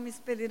meu nome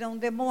expelirão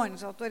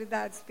demônios,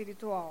 autoridade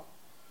espiritual.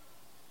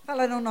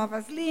 Falarão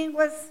novas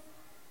línguas,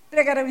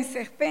 pregarão em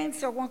serpentes,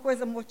 se alguma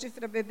coisa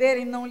mortífera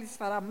beberem, não lhes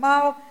fará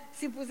mal.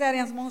 Se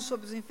impuserem as mãos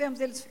sobre os enfermos,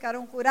 eles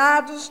ficarão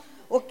curados.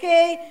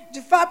 Ok?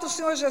 De fato, o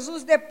Senhor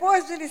Jesus,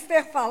 depois de lhes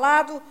ter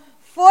falado,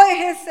 foi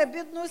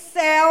recebido no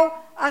céu,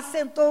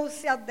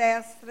 assentou-se à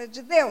destra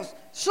de Deus.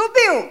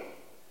 Subiu.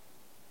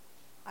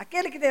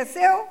 Aquele que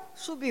desceu,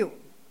 subiu.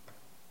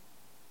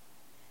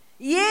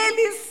 E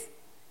eles,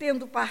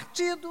 tendo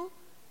partido,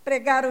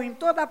 pregaram em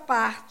toda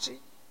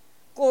parte,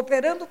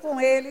 cooperando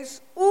com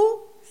eles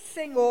o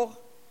Senhor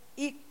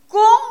e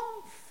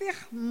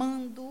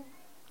confirmando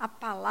a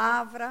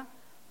palavra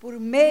por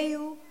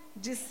meio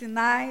de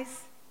sinais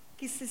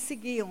que se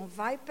seguiam.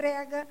 Vai,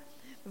 prega,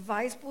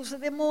 vai, expulsa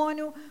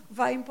demônio,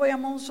 vai, impõe a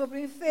mão sobre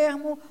o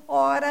enfermo,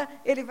 ora,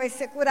 ele vai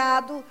ser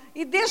curado,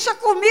 e deixa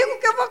comigo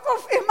que eu vou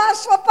confirmar a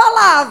sua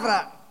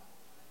palavra.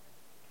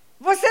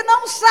 Você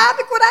não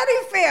sabe curar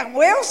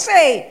enfermo, eu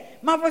sei,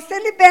 mas você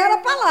libera a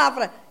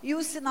palavra, e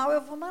o sinal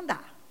eu vou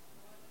mandar.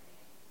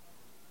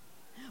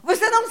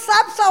 Você não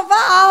sabe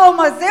salvar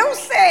almas, eu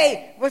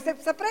sei. Você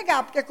precisa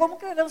pregar, porque como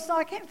cristão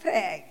só é quem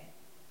pregue.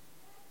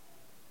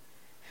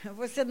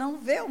 Você não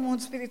vê o mundo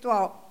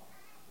espiritual.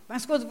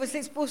 Mas quando você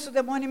expulsa o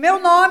demônio em meu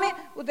nome,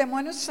 o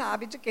demônio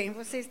sabe de quem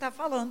você está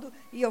falando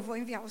e eu vou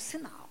enviar o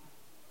sinal.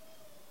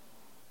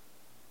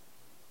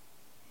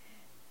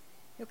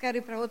 Eu quero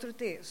ir para outro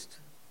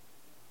texto.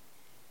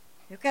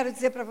 Eu quero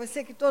dizer para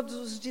você que todos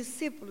os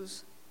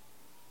discípulos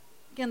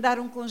que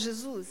andaram com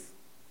Jesus,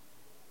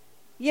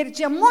 e ele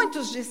tinha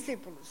muitos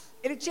discípulos,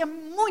 ele tinha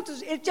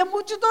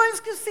multidões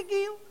que o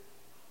seguiam.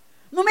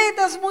 No meio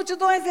das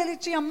multidões ele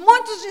tinha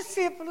muitos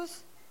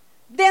discípulos.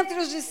 Dentre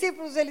os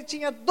discípulos ele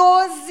tinha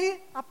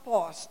 12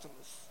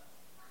 apóstolos.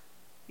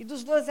 E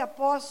dos 12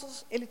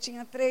 apóstolos ele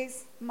tinha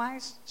 3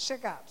 mais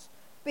chegados: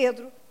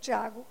 Pedro,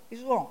 Tiago e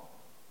João.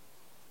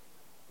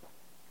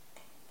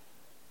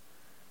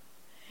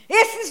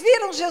 Esses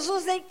viram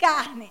Jesus em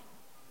carne.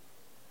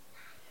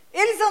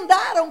 Eles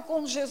andaram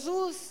com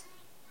Jesus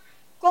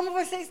como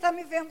você está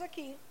me vendo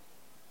aqui.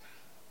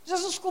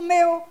 Jesus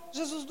comeu,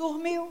 Jesus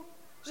dormiu,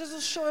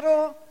 Jesus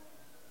chorou,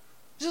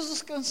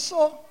 Jesus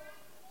cansou,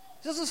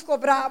 Jesus ficou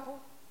bravo.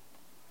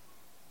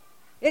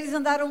 Eles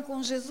andaram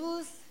com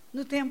Jesus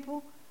no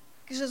tempo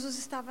que Jesus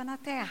estava na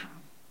terra.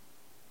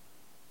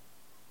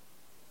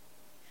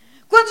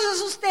 Quando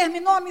Jesus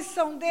terminou a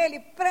missão dele,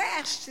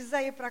 prestes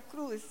a ir para a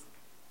cruz,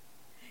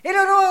 ele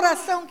orou a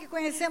oração que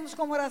conhecemos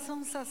como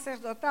oração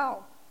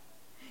sacerdotal.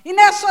 E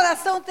nessa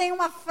oração tem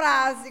uma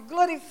frase: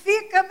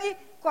 glorifica-me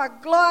com a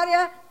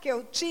glória que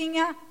eu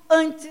tinha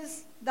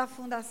antes da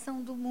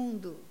fundação do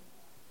mundo.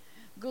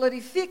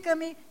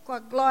 Glorifica-me com a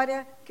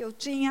glória que eu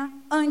tinha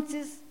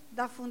antes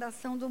da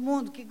fundação do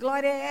mundo. Que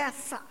glória é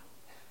essa?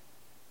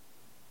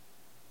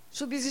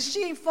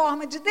 Subsistia em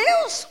forma de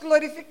Deus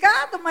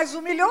glorificado, mas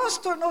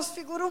humilhou-se, tornou-se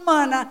figura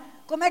humana.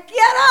 Como é que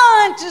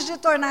era antes de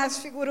tornar-se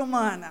figura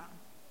humana?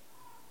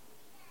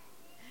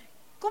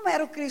 Como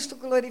era o Cristo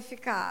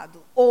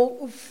glorificado?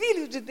 Ou o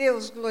Filho de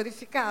Deus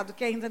glorificado,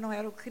 que ainda não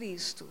era o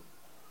Cristo?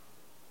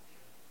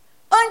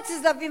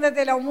 Antes da vinda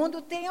dele ao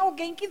mundo, tem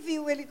alguém que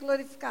viu ele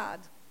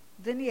glorificado.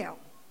 Daniel.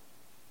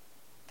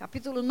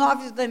 Capítulo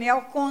 9 de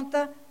Daniel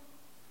conta,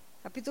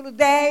 capítulo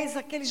 10,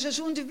 aquele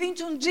jejum de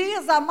 21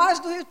 dias à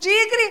margem do rio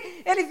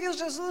Tigre, ele viu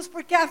Jesus,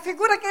 porque a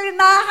figura que ele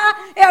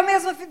narra é a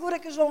mesma figura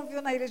que João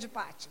viu na ilha de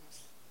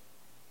Patmos.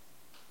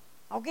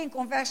 Alguém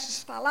com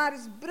vestes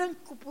talares,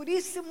 branco,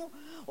 puríssimo,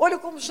 olho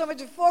como chama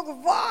de fogo,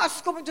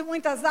 voz como de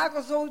muitas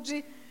águas ou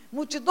de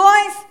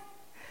multidões,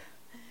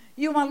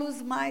 e uma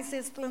luz mais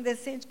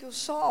resplandecente que o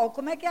sol.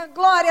 Como é que é a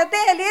glória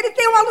dele? Ele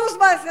tem uma luz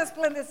mais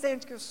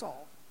resplandecente que o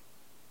sol.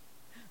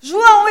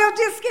 João, eu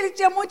disse que ele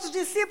tinha muitos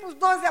discípulos,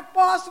 12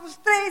 apóstolos,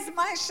 3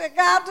 mais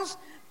chegados,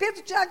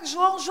 Pedro, Tiago e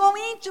João. João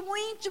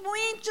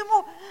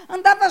íntimo,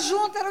 andava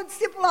junto, era o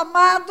discípulo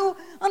amado,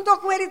 andou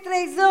com ele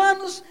 3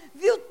 anos,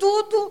 viu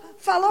tudo,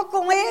 falou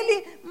com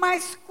ele,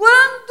 mas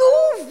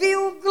quando o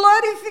viu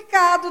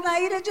glorificado na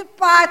ilha de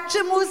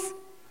Patmos,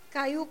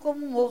 caiu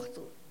como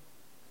morto.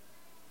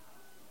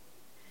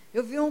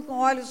 Eu vi um com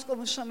olhos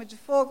como chama de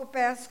fogo,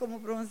 pés como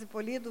bronze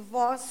polido,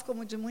 voz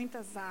como de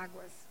muitas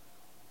águas,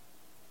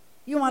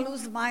 e uma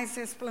luz mais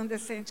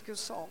resplandecente que o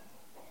sol.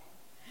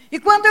 E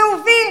quando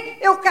eu vi,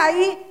 eu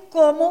caí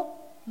como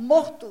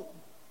morto.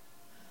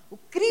 O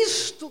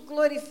Cristo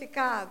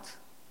glorificado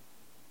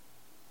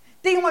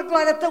tem uma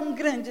glória tão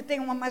grande, tem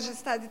uma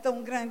majestade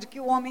tão grande,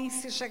 que o homem,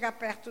 se chegar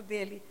perto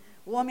dele,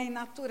 o homem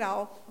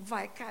natural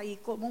vai cair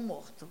como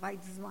morto, vai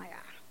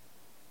desmaiar.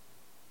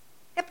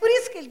 É por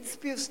isso que ele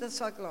despiu-se da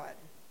sua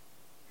glória.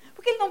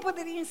 Porque ele não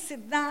poderia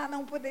ensinar,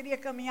 não poderia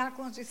caminhar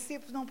com os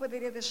discípulos, não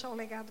poderia deixar o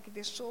legado que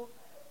deixou.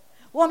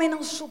 O homem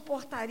não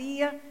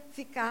suportaria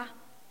ficar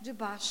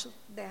debaixo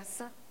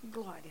dessa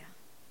glória.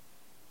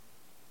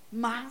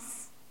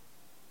 Mas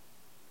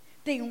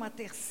tem uma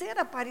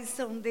terceira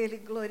aparição dele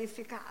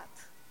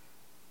glorificado.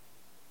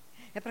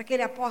 É para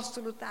aquele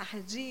apóstolo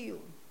tardio,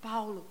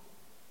 Paulo.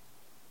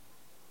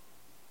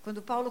 Quando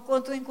Paulo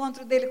conta o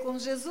encontro dele com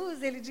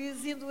Jesus, ele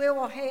diz: indo eu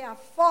ao rei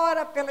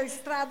afora pela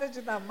estrada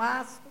de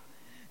Damasco,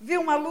 vi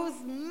uma luz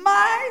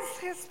mais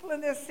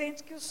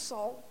resplandecente que o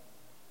sol.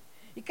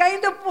 E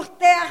caindo eu por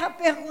terra,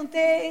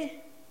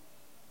 perguntei,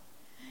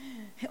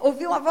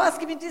 ouvi uma voz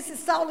que me disse: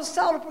 Saulo,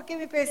 Saulo, por que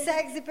me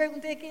persegues? E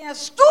perguntei: quem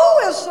és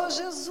tu? Eu sou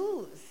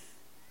Jesus.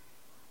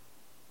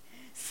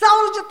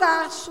 Saulo de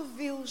Tarso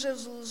viu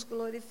Jesus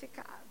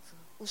glorificado.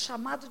 O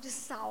chamado de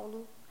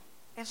Saulo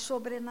é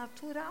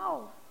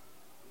sobrenatural.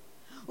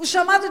 O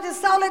chamado de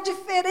Saulo é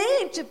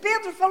diferente.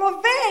 Pedro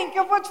falou: vem, que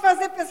eu vou te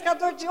fazer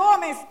pescador de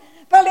homens.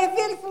 Para Levi,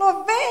 ele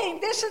falou: vem,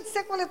 deixa de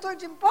ser coletor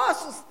de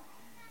impostos.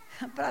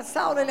 Para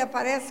Saulo, ele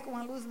aparece com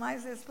uma luz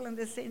mais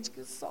resplandecente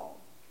que o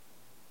sol.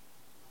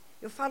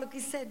 Eu falo que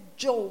isso é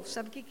Joe.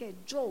 Sabe o que é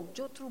Joe?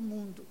 De outro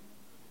mundo.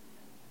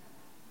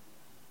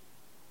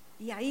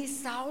 E aí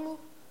Saulo,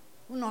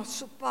 o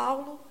nosso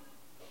Paulo,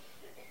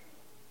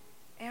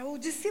 é o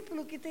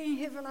discípulo que tem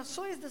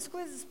revelações das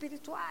coisas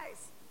espirituais.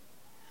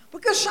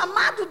 Porque o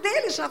chamado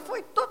dele já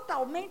foi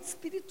totalmente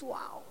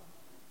espiritual.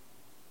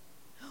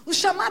 O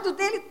chamado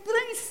dele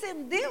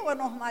transcendeu a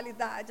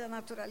normalidade, a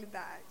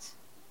naturalidade.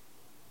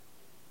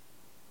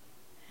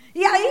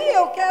 E aí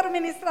eu quero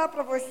ministrar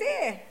para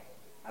você,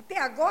 até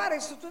agora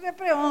isso tudo é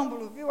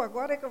preâmbulo, viu?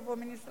 Agora é que eu vou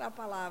ministrar a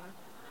palavra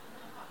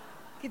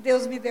que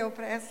Deus me deu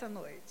para essa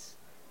noite.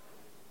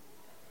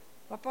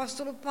 O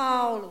apóstolo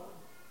Paulo,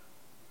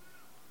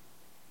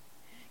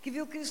 que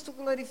viu Cristo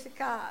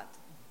glorificado,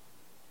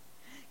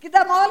 que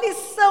dá a maior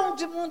lição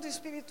de mundo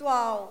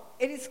espiritual,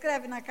 ele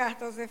escreve na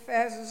carta aos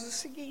Efésios o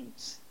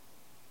seguinte,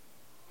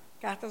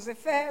 carta aos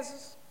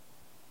Efésios,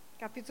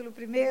 capítulo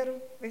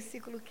 1,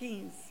 versículo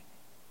 15.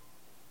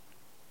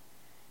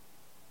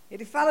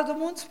 Ele fala do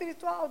mundo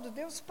espiritual, do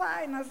Deus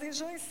Pai, nas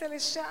regiões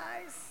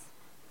celestiais.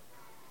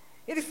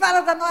 Ele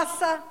fala da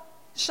nossa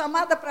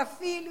chamada para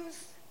filhos.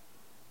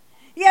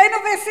 E aí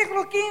no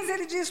versículo 15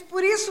 ele diz,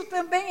 por isso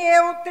também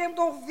eu,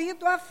 tendo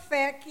ouvido a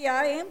fé que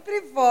há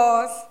entre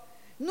vós,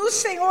 no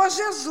Senhor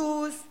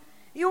Jesus,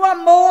 e o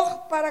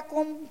amor para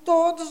com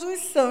todos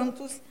os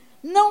santos,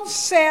 não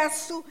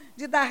cesso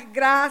de dar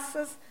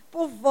graças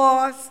por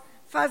vós,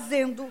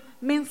 fazendo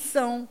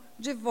menção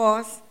de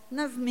vós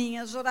nas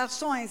minhas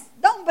orações.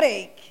 Dá um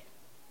break.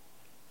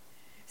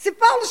 Se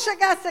Paulo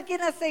chegasse aqui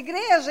nessa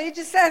igreja e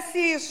dissesse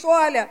isso,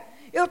 olha,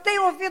 eu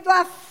tenho ouvido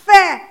a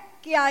fé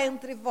que há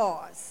entre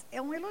vós,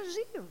 é um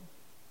elogio.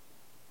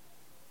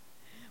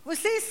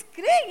 Vocês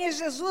creem em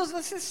Jesus,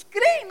 vocês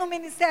creem no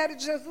ministério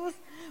de Jesus,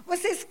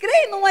 vocês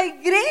creem numa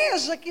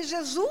igreja que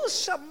Jesus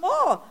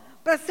chamou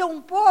para ser um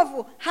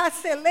povo,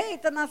 raça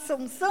eleita,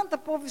 nação santa,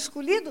 povo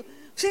escolhido.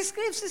 Vocês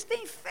creem, vocês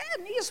têm fé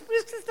nisso, por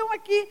isso que vocês estão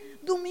aqui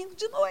domingo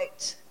de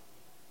noite.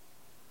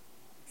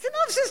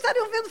 Senão vocês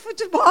estariam vendo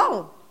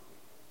futebol.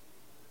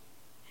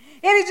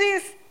 Ele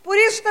diz, por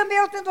isso também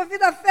eu tendo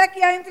ouvido a fé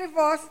que há entre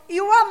vós,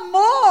 e o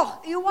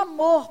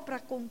amor para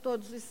com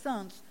todos os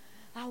santos.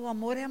 O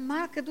amor é a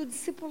marca do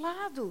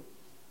discipulado.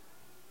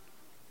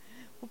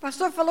 O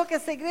pastor falou que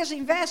essa igreja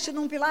investe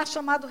num pilar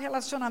chamado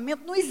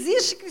relacionamento. Não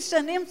existe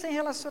cristianismo sem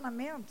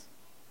relacionamento.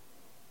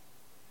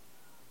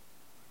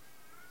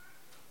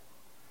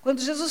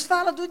 Quando Jesus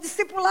fala do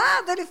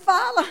discipulado, ele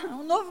fala,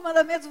 um novo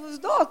mandamento vos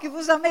dou, que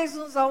vos ameis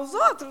uns aos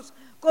outros,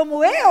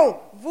 como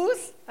eu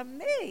vos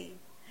amei.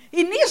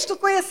 E nisto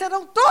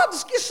conhecerão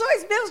todos que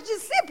sois meus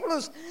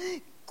discípulos.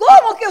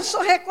 Como que eu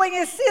sou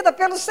reconhecida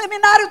pelo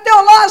seminário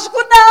teológico?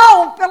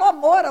 Não, pelo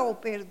amor ao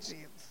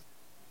perdido.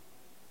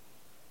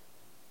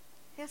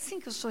 É assim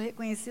que eu sou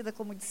reconhecida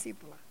como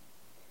discípula.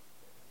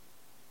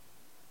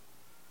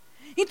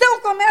 Então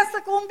começa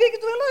com um big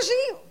do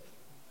elogio.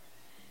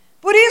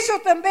 Por isso eu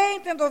também,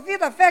 tendo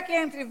ouvido a fé que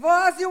é entre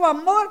vós e o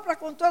amor para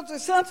com todos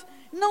os santos,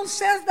 não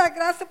cesso da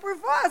graça por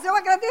vós. Eu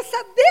agradeço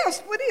a Deus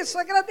por isso,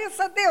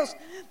 agradeço a Deus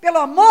pelo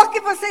amor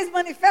que vocês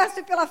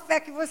manifestam e pela fé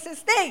que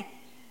vocês têm.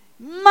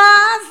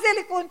 Mas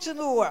ele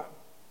continua,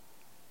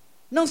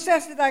 não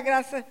cesso de dar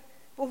graça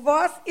por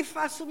vós e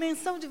faço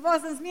menção de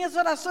vós nas minhas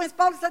orações.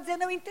 Paulo está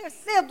dizendo, eu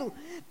intercedo,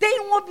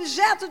 tenho um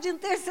objeto de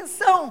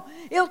intercessão,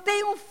 eu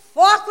tenho um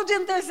foco de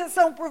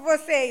intercessão por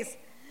vocês,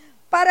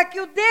 para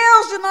que o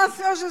Deus de nosso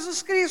Senhor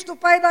Jesus Cristo, o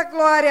Pai da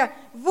glória,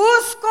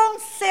 vos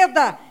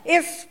conceda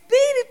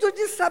espírito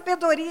de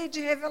sabedoria e de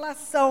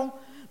revelação,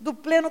 do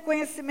pleno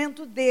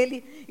conhecimento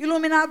dele,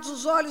 iluminados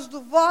os olhos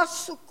do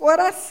vosso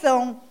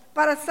coração,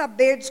 para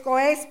saberdes qual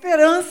é a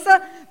esperança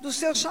do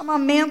seu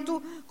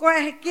chamamento, qual é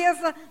a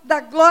riqueza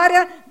da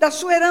glória da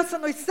sua herança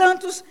nos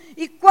santos,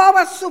 e qual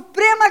a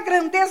suprema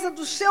grandeza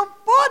do seu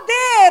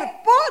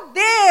poder,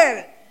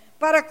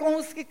 para com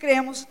os que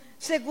cremos,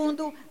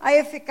 segundo a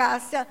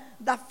eficácia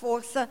da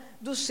força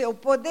do seu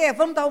poder.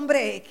 Vamos dar um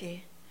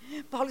break.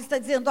 Paulo está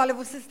dizendo, olha,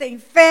 vocês têm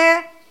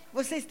fé,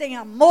 vocês têm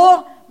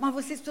amor, mas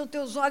vocês precisam ter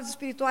os olhos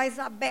espirituais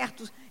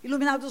abertos,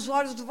 iluminados os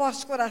olhos do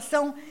vosso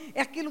coração.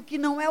 É aquilo que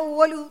não é o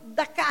olho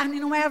da carne,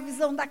 não é a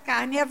visão da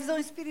carne, é a visão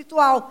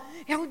espiritual,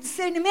 é o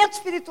discernimento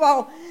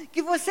espiritual.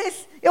 Que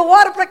vocês, eu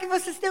oro para que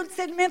vocês tenham o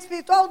discernimento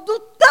espiritual do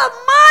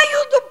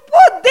tamanho do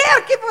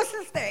poder que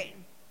vocês têm.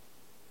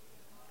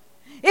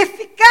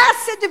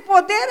 Eficácia de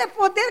poder é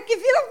poder que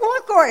vira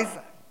alguma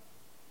coisa.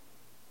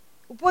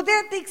 O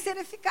poder tem que ser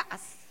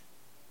eficaz.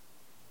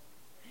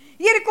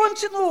 E ele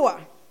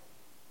continua.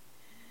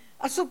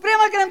 A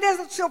suprema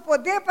grandeza do seu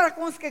poder para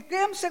com os que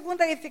cremos,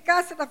 segundo a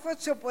eficácia da força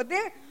do seu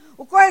poder,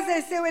 o qual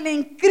exerceu ele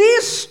em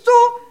Cristo,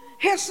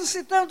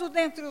 ressuscitando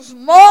dentre os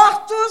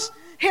mortos,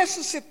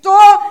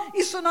 ressuscitou,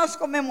 isso nós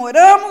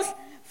comemoramos,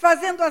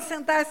 fazendo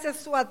assentar-se à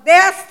sua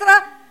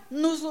destra,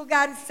 nos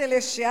lugares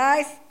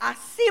celestiais,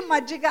 acima,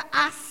 diga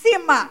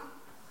acima,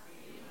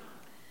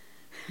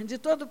 de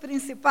todo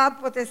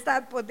principado,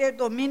 potestade, poder,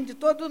 domínio, de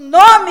todo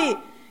nome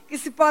que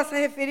se possa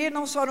referir,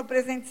 não só no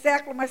presente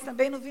século, mas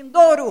também no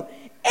vindouro.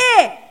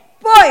 E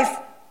pôs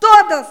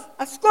todas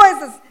as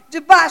coisas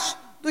debaixo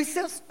dos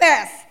seus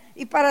pés,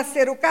 e para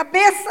ser o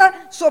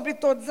cabeça sobre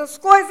todas as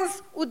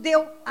coisas, o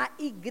deu à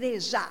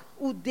igreja,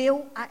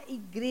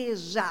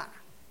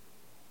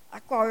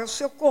 a qual é o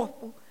seu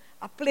corpo,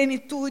 a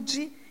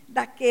plenitude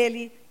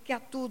daquele que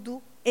a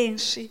tudo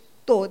enche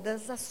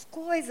todas as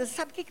coisas.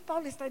 Sabe o que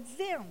Paulo está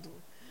dizendo?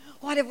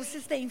 Olha,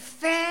 vocês têm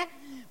fé,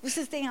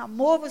 vocês têm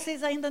amor,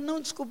 vocês ainda não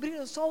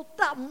descobriram só o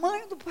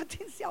tamanho do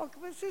potencial que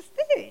vocês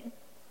têm.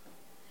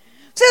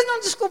 Vocês não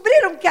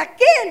descobriram que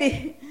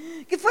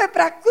aquele que foi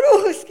para a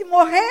cruz, que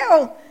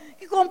morreu,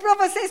 que comprou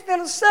vocês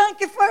pelo sangue,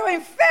 que foi ao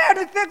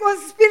inferno, que pegou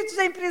os espíritos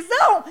em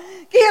prisão,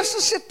 que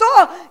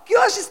ressuscitou, que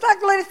hoje está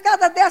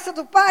glorificado à destra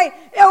do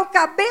Pai, é o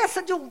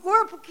cabeça de um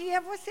corpo que é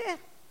você.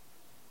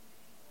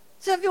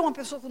 Você já viu uma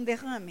pessoa com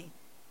derrame?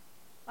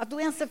 A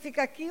doença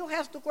fica aqui e o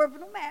resto do corpo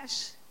não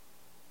mexe.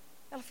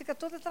 Ela fica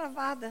toda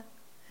travada.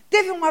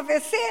 Teve um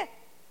AVC,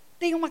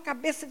 tem uma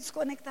cabeça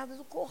desconectada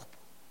do corpo.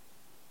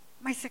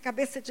 Mas se a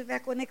cabeça estiver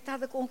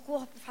conectada com o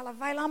corpo, fala,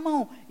 vai lá a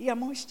mão. E a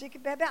mão estica e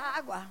bebe a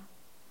água.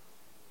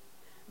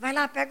 Vai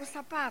lá, pega o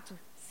sapato,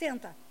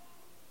 senta.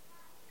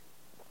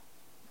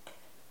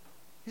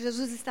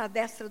 Jesus está à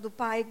destra do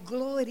Pai,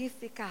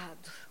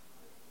 glorificado.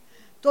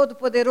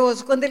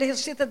 Todo-poderoso. Quando Ele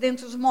ressuscita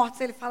dentre os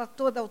mortos, Ele fala,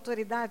 toda a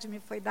autoridade me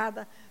foi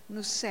dada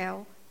no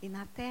céu e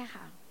na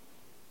terra.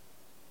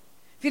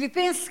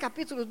 Filipenses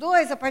capítulo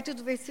 2, a partir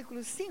do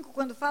versículo 5,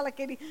 quando fala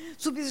que Ele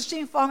subsistiu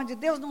em forma de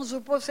Deus, não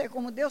usurpou ser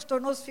como Deus,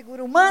 tornou-se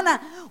figura humana,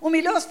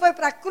 humilhou-se, foi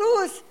para a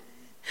cruz.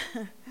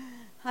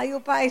 Aí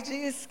o Pai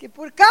diz que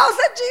por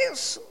causa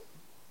disso,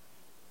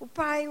 o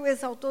Pai o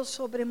exaltou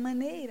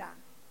sobremaneira.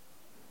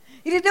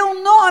 Ele deu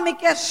um nome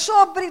que é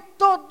sobre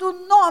todo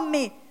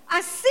nome,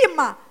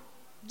 acima,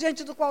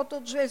 diante do qual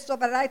todo joelho se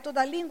dobrará e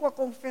toda língua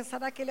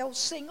confessará que Ele é o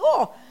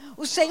Senhor.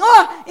 O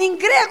Senhor, em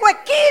grego, é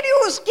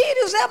Kyrios.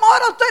 Kyrios é a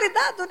maior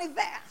autoridade do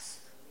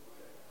universo.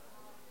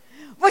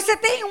 Você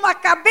tem uma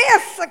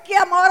cabeça que é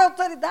a maior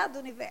autoridade do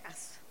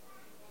universo.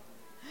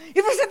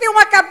 E você tem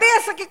uma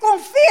cabeça que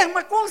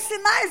confirma com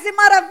sinais e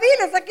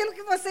maravilhas aquilo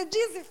que você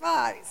diz e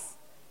faz.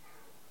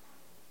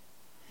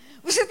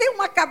 Você tem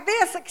uma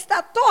cabeça que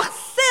está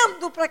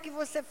torcendo para que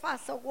você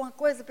faça alguma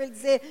coisa, para Ele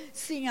dizer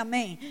sim,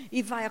 amém.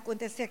 E vai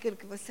acontecer aquilo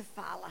que você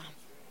fala.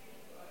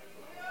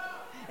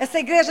 Essa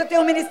igreja tem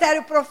um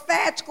ministério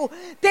profético,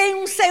 tem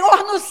um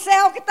Senhor no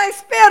céu que está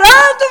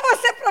esperando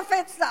você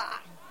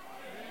profetizar.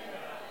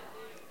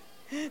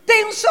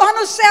 Tem um Senhor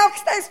no céu que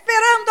está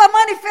esperando a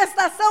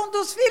manifestação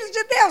dos filhos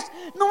de Deus.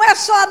 Não é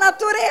só a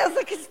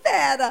natureza que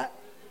espera.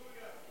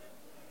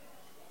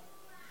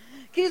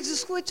 Queridos,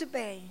 escute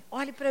bem,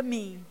 olhe para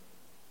mim.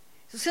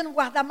 Se você não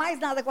guardar mais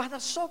nada, guarda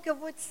só o que eu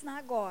vou te ensinar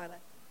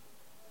agora.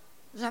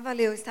 Já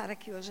valeu estar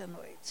aqui hoje à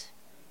noite.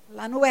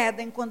 Lá no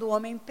Éden, quando o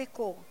homem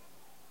pecou.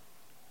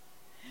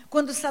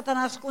 Quando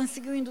Satanás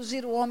conseguiu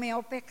induzir o homem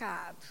ao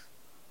pecado.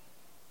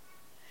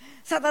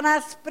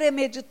 Satanás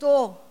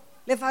premeditou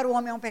levar o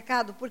homem ao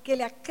pecado porque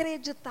ele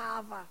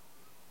acreditava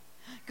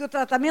que o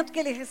tratamento que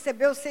ele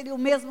recebeu seria o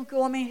mesmo que o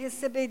homem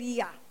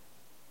receberia.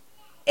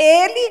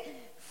 Ele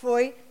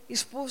foi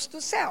expulso do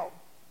céu.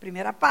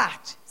 Primeira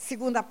parte.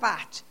 Segunda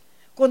parte.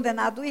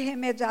 Condenado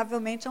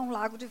irremediavelmente a um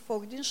lago de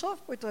fogo e de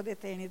enxofre por toda a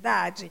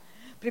eternidade.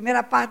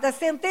 Primeira parte da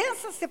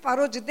sentença,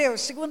 separou de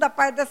Deus. Segunda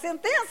parte da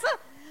sentença,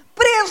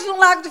 preso num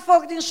lago de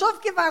fogo e de enxofre.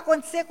 O que vai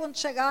acontecer quando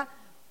chegar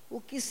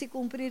o que se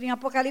cumprir em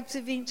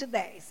Apocalipse 20,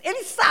 10?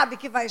 Ele sabe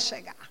que vai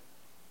chegar.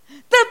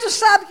 Tanto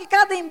sabe que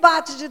cada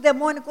embate de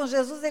demônio com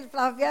Jesus, ele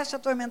falava, vieste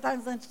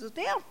atormentar-nos antes do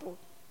tempo?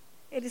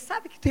 Ele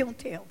sabe que tem um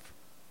tempo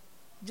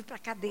de ir para a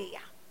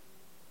cadeia.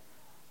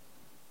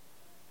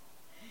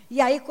 E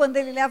aí, quando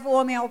ele leva o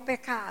homem ao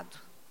pecado,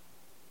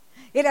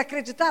 ele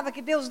acreditava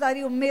que Deus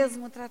daria o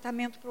mesmo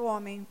tratamento para o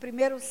homem.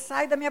 Primeiro,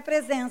 sai da minha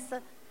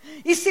presença.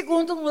 E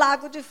segundo, um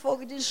lago de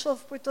fogo e de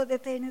enxofre por toda a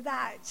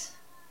eternidade.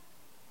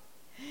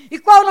 E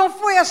qual não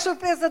foi a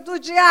surpresa do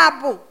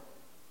diabo?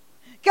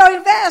 Que ao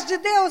invés de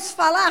Deus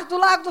falar do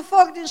lago do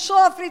fogo e de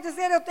enxofre e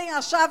dizer, eu tenho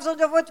as chaves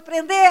onde eu vou te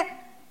prender,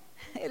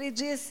 ele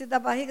disse, da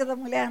barriga da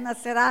mulher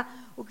nascerá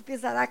o que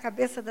pisará a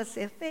cabeça da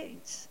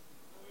serpente.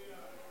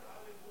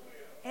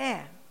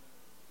 É.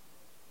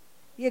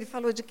 E ele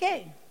falou de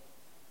quem?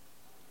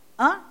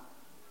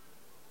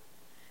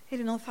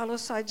 Ele não falou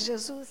só de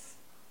Jesus.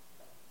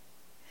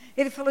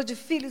 Ele falou de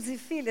filhos e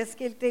filhas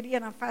que ele teria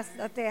na face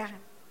da terra.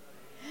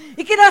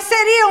 E que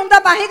nasceriam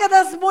da barriga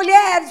das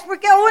mulheres,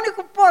 porque é o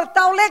único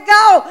portal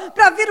legal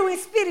para vir um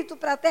espírito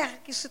para a terra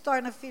que se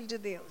torna filho de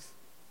Deus.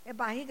 É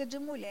barriga de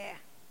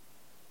mulher.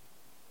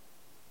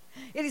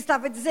 Ele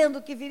estava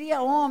dizendo que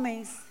viria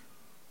homens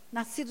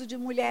nascidos de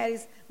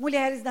mulheres,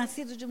 mulheres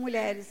nascidas de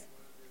mulheres,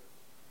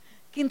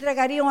 que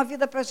entregariam a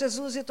vida para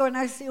Jesus e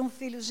tornar-se-iam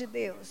filhos de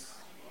Deus.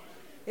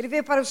 Ele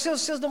veio para os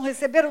seus não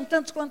receberam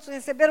tantos quanto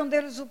receberam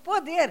deles o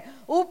poder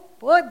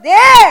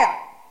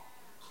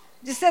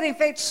de serem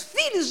feitos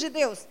filhos de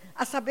Deus,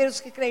 a saber os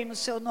que creem no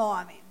seu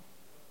nome.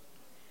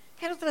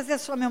 Quero trazer à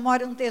sua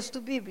memória um texto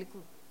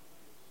bíblico.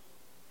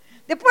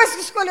 Depois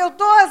que escolheu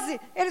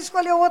 12, ele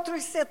escolheu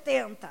outros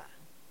 70,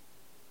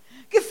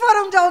 que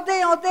foram de aldeia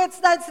em aldeia, de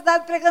cidade em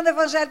cidade, pregando o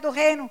evangelho do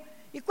reino.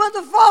 E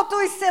quando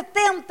voltam os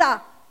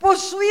 70,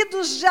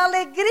 possuídos de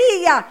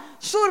alegria,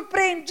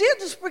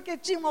 surpreendidos porque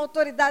tinham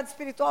autoridade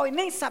espiritual e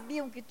nem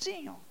sabiam que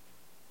tinham.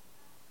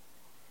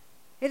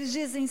 Eles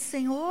dizem,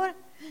 Senhor,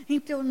 em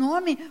teu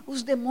nome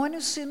os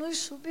demônios se nos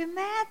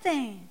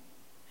submetem.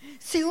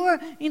 Senhor,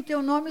 em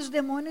teu nome os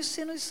demônios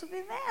se nos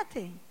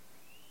submetem.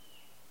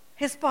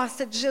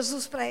 Resposta de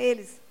Jesus para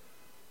eles.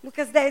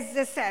 Lucas 10,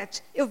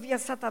 17. Eu vi a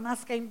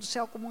Satanás caindo do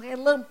céu como um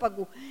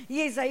relâmpago. E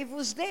eis aí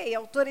vos dei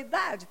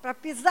autoridade para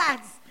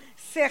pisardes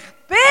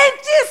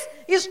serpentes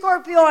e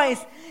escorpiões.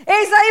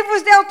 Eis aí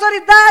vos dei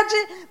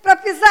autoridade para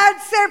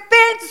pisardes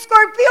serpentes e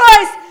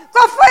escorpiões.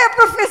 Qual foi a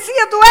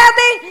profecia do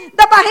Éden?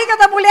 Da barriga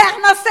da mulher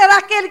nascerá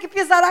aquele que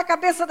pisará a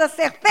cabeça da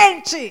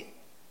serpente.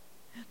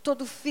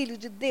 Todo filho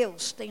de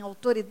Deus tem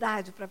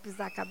autoridade para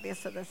pisar a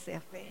cabeça da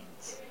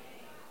serpente.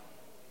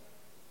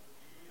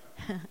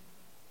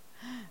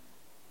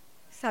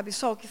 Sabe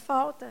só o que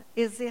falta?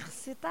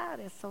 Exercitar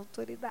essa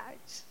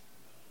autoridade.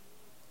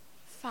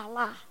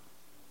 Falar,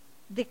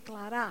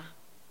 declarar,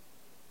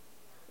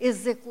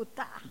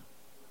 executar.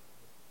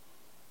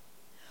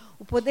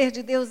 O poder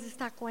de Deus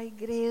está com a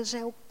igreja,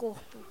 é o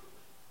corpo.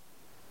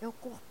 É o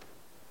corpo.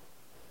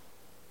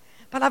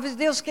 A palavra de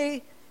Deus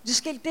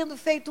diz que ele, tendo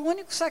feito o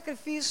único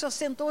sacrifício,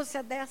 assentou-se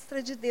à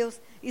destra de Deus.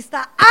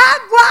 Está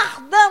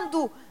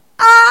aguardando,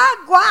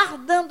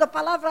 a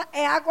palavra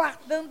é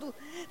aguardando.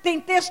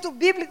 Tem texto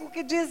bíblico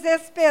que diz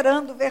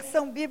esperando,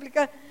 versão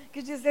bíblica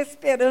que diz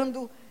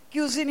esperando que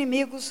os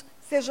inimigos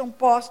sejam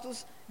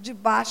postos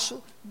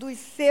debaixo dos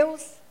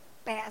seus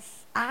pés.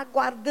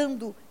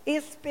 Aguardando,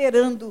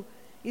 esperando.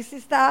 Isso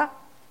está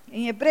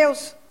em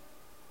Hebreus,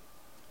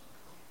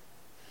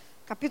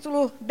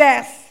 capítulo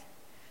 10,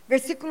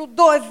 versículo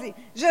 12.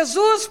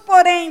 Jesus,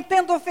 porém,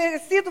 tendo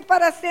oferecido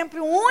para sempre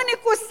um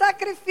único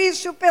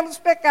sacrifício pelos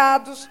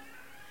pecados,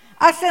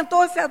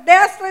 assentou-se à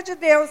destra de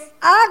Deus,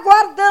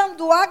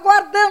 aguardando.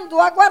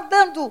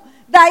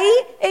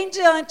 Daí em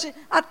diante,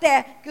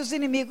 até que os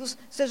inimigos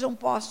sejam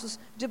postos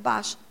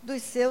debaixo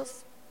dos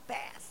seus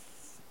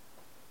pés.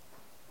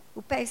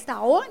 O pé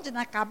está onde?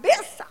 Na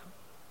cabeça?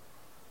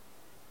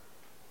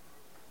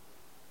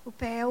 O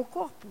pé é o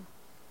corpo.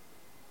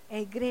 É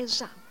a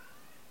igreja.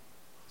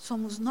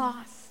 Somos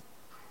nós.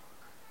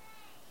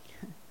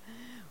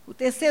 O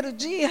terceiro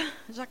dia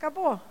já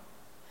acabou.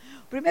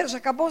 O primeiro já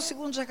acabou, o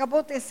segundo já acabou,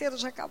 o terceiro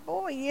já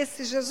acabou. E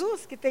esse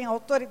Jesus que tem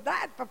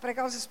autoridade para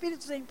pregar os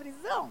espíritos em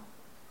prisão.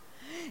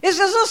 Esse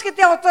Jesus que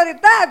tem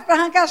autoridade para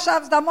arrancar as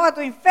chaves da morte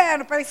do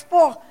inferno, para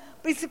expor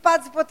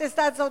principados e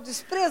potestades ao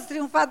desprezo,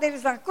 triunfar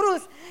deles na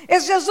cruz.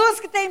 Esse Jesus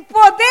que tem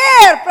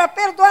poder para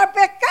perdoar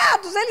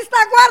pecados, ele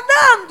está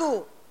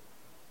aguardando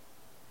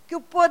que o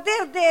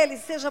poder dele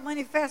seja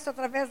manifesto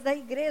através da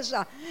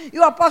igreja. E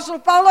o apóstolo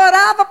Paulo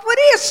orava por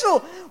isso.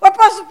 O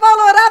apóstolo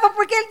Paulo orava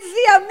porque ele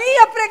dizia: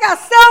 minha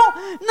pregação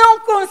não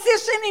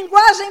consiste em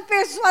linguagem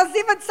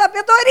persuasiva de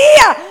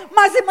sabedoria,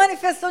 mas em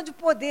manifestação de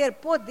poder.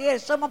 Poder,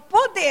 chama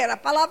poder, a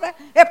palavra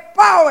é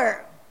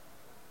power.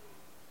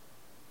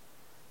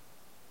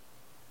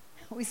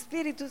 O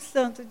Espírito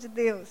Santo de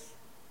Deus,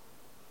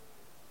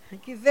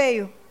 que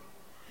veio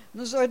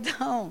no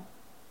Jordão,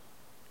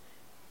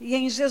 e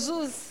em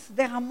Jesus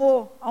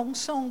derramou a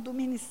unção do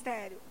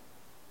ministério,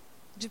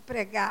 de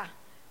pregar,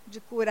 de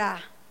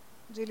curar,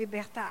 de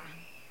libertar.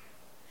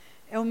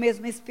 É o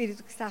mesmo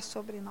Espírito que está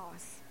sobre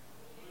nós.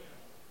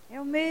 É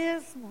o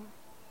mesmo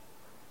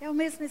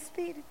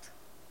Espírito.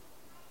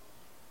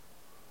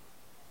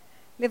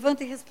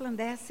 Levanta e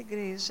resplandece,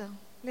 igreja.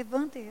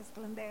 Levanta e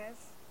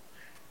resplandece.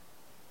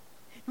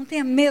 Não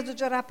tenha medo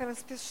de orar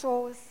pelas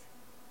pessoas.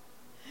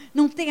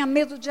 Não tenha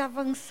medo de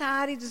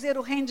avançar e dizer: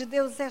 o reino de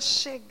Deus é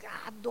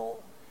chegado.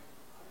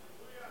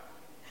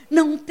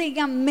 Não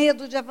tenha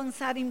medo de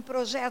avançar em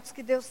projetos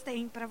que Deus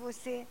tem para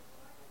você.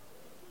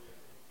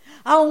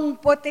 Há um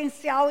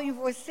potencial em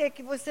você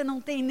que você não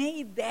tem nem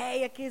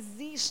ideia que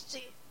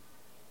existe.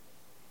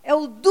 É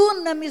o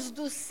dunamis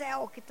do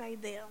céu que está aí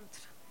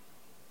dentro.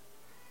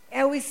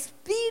 É o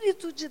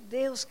Espírito de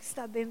Deus que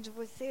está dentro de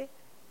você.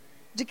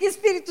 De que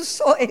espírito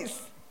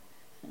sois?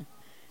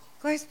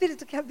 Qual é o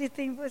espírito que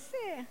habita em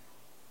você?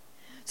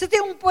 Você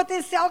tem um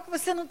potencial que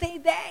você não tem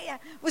ideia.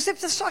 Você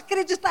precisa só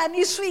acreditar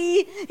nisso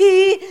e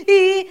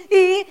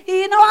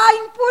não há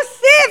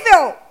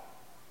impossível.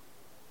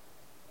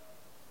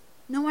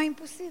 Não há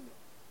impossível.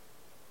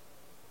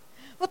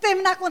 Vou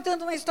terminar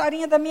contando uma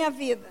historinha da minha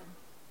vida.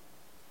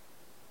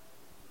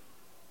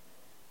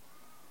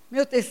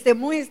 Meu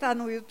testemunho está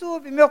no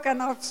YouTube, meu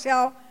canal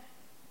oficial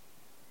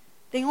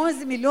tem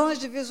 11 milhões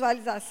de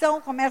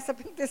visualização. Começa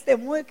pelo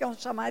testemunho, que é um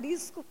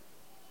chamarisco.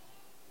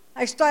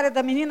 A história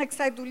da menina que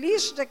sai do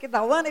lixo de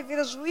Aquidauana e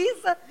vira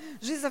juíza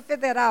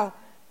federal.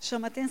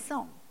 Chama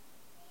atenção.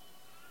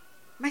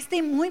 Mas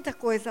tem muita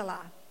coisa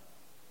lá.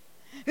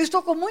 Eu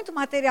estou com muito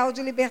material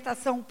de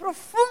libertação,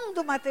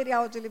 profundo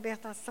material de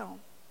libertação.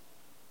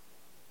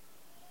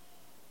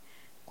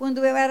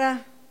 Quando eu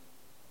era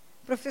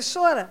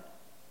professora,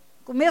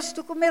 começo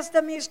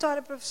da minha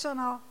história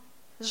profissional,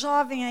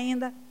 jovem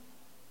ainda,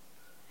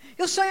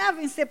 eu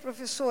sonhava em ser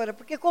professora,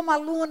 porque como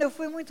aluna eu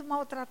fui muito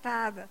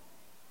maltratada.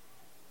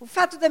 O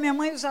fato da minha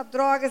mãe usar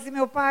drogas e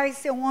meu pai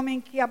ser um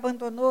homem que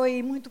abandonou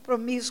e muito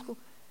promíscuo,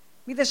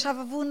 me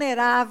deixava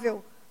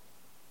vulnerável.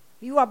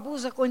 E o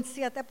abuso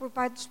acontecia até por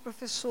parte dos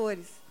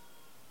professores.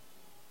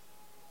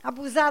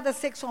 Abusada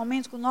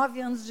sexualmente com 9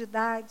 anos de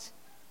idade,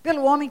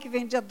 pelo homem que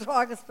vendia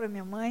drogas para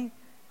minha mãe.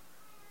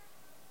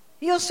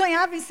 E eu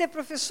sonhava em ser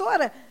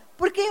professora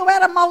porque eu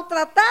era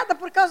maltratada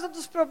por causa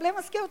dos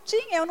problemas que eu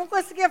tinha. Eu não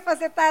conseguia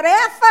fazer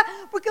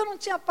tarefa porque eu não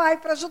tinha pai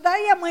para ajudar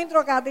e a mãe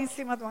drogada em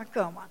cima de uma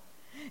cama.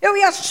 Eu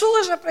ia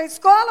suja para a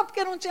escola porque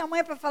eu não tinha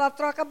mãe para falar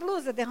troca a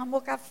blusa,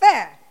 derramou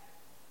café.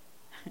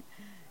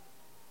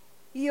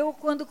 E eu,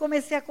 quando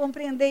comecei a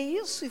compreender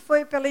isso, e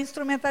foi pela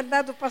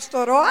instrumentalidade do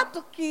pastor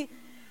Otto, que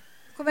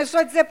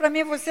começou a dizer para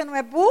mim, você não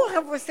é burra,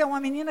 você é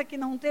uma menina que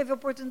não teve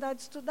oportunidade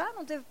de estudar,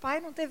 não teve pai,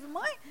 não teve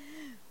mãe,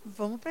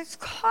 vamos para a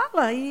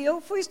escola. E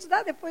eu fui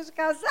estudar depois de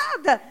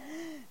casada.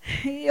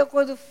 E eu,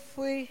 quando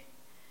fui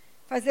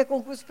fazer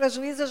concurso para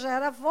juíza, já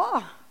era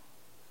avó.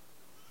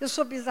 Eu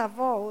sou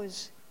bisavó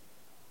hoje.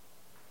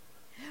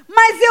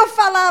 Mas eu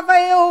falava,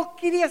 eu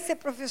queria ser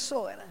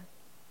professora.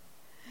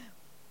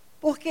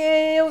 Porque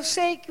eu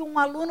sei que um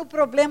aluno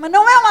problema,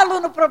 não é um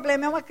aluno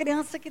problema, é uma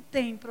criança que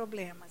tem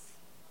problemas.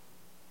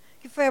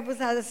 Que foi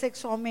abusada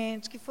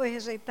sexualmente, que foi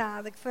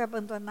rejeitada, que foi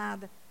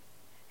abandonada.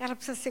 Ela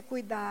precisa ser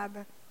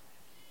cuidada.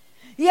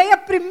 E aí a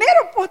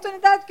primeira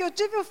oportunidade que eu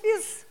tive, eu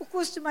fiz o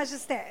curso de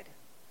magistério.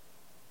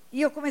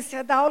 E eu comecei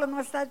a dar aula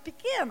numa cidade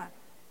pequena,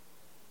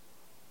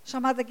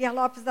 chamada Guia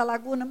Lopes da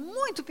Laguna,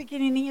 muito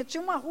pequenininha,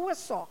 tinha uma rua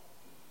só.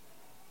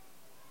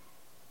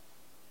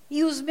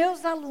 E os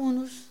meus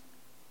alunos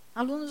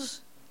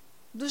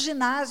do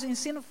ginásio,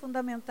 ensino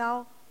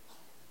fundamental,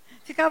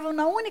 ficavam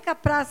na única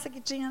praça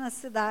que tinha na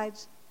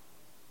cidade,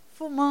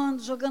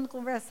 fumando, jogando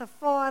conversa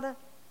fora,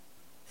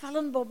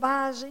 falando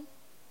bobagem,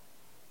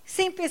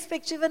 sem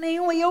perspectiva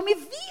nenhuma. E eu me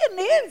via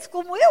neles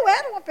como eu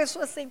era uma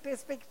pessoa sem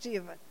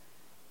perspectiva.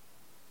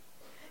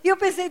 E eu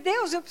pensei,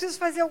 Deus, eu preciso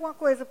fazer alguma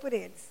coisa por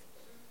eles.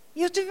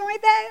 E eu tive uma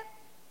ideia.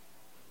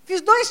 Fiz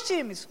 2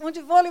 times, um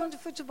de vôlei e um de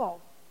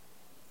futebol.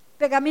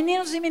 Pegar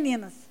meninos e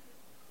meninas.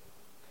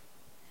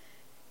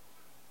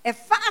 É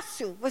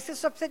fácil, você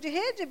só precisa de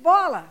rede e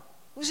bola.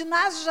 O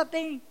ginásio já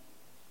tem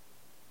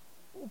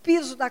o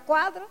piso da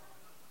quadra,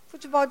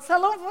 futebol de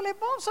salão,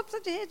 voleibol, só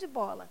precisa de rede e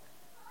bola.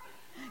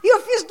 E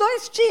eu fiz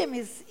 2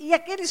 times, e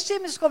aqueles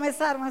times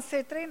começaram a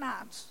ser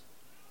treinados.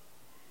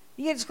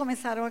 E eles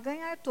começaram a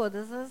ganhar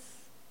todos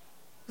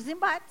os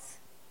embates,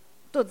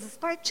 todas as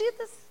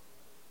partidas.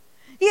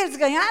 E eles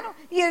ganharam,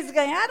 e eles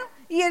ganharam,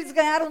 e eles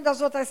ganharam das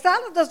outras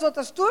salas, das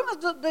outras turmas,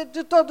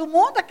 de todo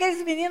mundo.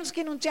 Aqueles meninos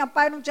que não tinham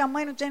pai, não tinha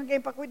mãe, não tinha ninguém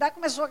para cuidar,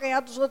 começou a ganhar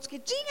dos outros que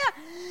tinha,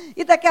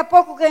 e daqui a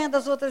pouco ganham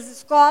das outras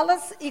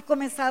escolas, e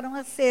começaram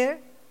a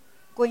ser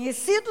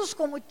conhecidos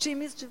como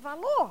times de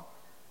valor.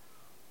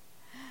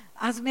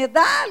 As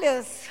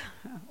medalhas,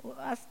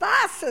 as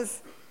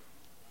taças,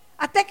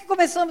 até que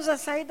começamos a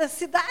sair da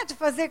cidade,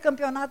 fazer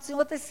campeonatos em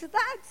outras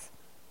cidades.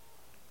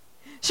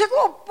 Chegou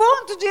ao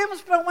ponto de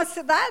irmos para uma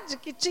cidade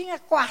que tinha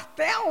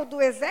quartel do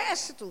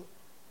exército.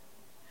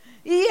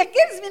 E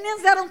aqueles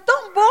meninos eram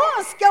tão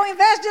bons que, ao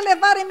invés de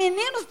levarem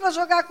meninos para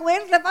jogar com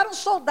eles, levaram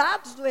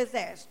soldados do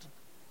exército.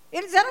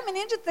 Eles eram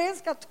meninos de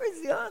 13,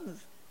 14 anos.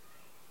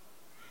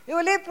 Eu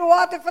olhei para o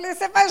Otto e falei,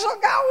 você vai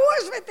jogar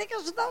hoje, vai ter que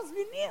ajudar os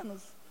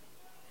meninos.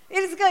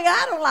 Eles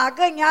ganharam lá,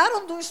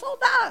 ganharam dos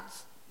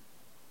soldados.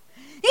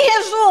 Em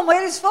resumo,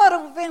 eles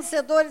foram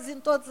vencedores em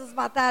todas as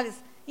batalhas,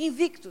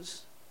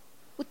 invictos.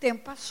 O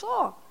tempo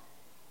passou.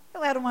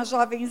 Eu era uma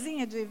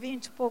jovenzinha de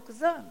 20 e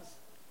poucos anos,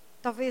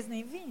 talvez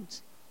nem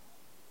 20.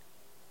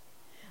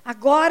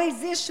 Agora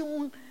existe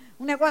um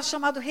negócio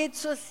chamado rede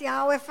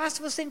social, é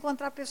fácil você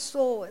encontrar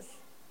pessoas.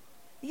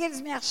 E eles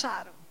me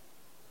acharam.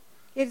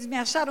 Eles me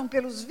acharam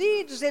pelos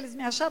vídeos, eles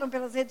me acharam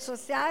pelas redes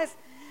sociais.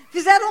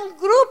 Fizeram um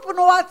grupo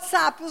no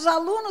WhatsApp, os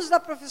alunos da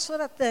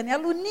professora Tânia,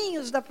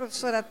 aluninhos da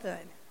professora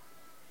Tânia.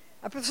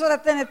 A professora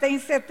Tânia tem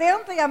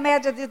 70 e a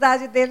média de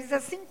idade deles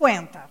é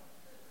 50.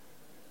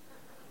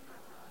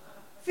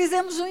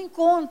 Fizemos um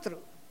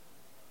encontro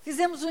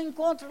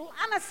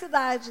lá na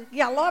cidade,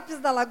 Guia Lopes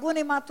da Laguna,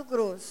 em Mato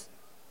Grosso.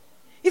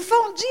 E foi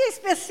um dia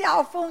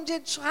especial, foi um dia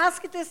de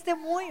churrasco e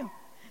testemunho,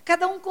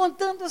 cada um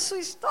contando a sua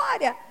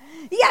história.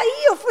 E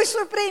aí eu fui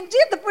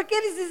surpreendida, porque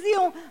eles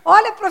diziam,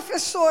 olha,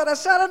 professora, a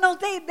senhora não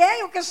tem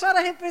ideia o que a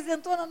senhora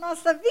representou na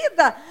nossa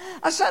vida,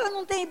 a senhora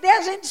não tem ideia,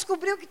 a gente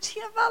descobriu que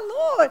tinha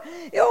valor.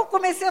 Eu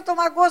comecei a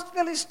tomar gosto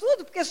pelo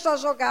estudo, porque só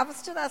jogava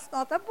se tirasse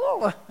nota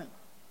boa.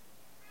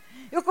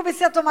 Eu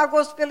comecei a tomar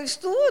gosto pelo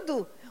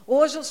estudo,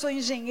 hoje eu sou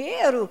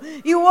engenheiro,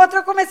 e o outro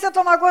eu comecei a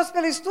tomar gosto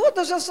pelo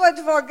estudo, hoje eu sou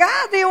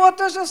advogada, e o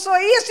outro hoje eu sou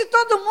isso, e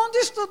todo mundo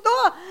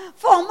estudou,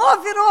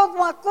 formou, virou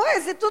alguma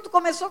coisa, e tudo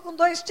começou com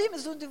 2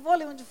 times, um de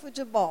vôlei e um de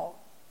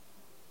futebol.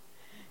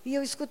 E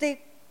eu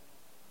escutei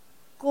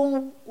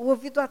com o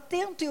ouvido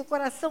atento e o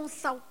coração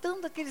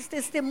saltando aqueles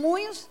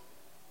testemunhos.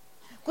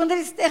 Quando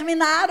eles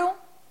terminaram,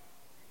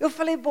 eu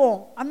falei,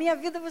 bom, a minha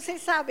vida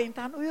vocês sabem,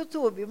 está no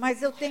YouTube,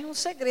 mas eu tenho um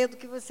segredo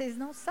que vocês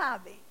não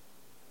sabem.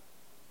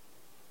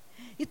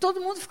 E todo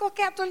mundo ficou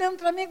quieto olhando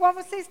para mim, igual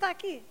você está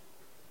aqui.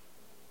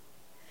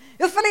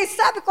 Eu falei,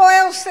 sabe qual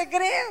é o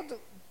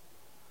segredo?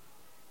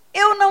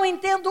 Eu não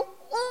entendo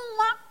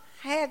uma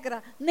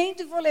regra, nem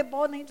de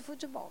voleibol, nem de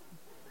futebol.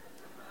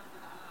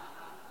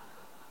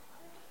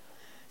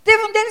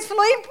 Teve um deles que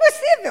falou,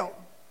 impossível.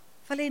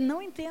 Falei,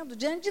 não entendo,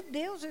 diante de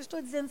Deus eu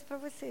estou dizendo isso para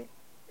você.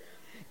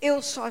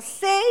 Eu só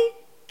sei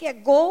que é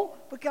gol,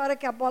 porque a hora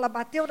que a bola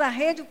bateu na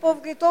rede, o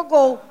povo gritou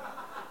gol.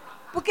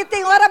 Porque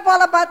tem hora a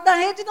bola bate na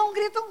rede e não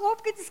gritam gol,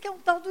 porque diz que é um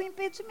tal do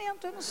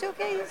impedimento. Eu não sei o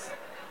que é isso.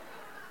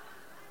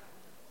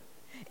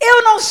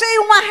 Eu não sei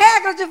uma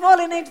regra de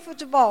vôlei nem de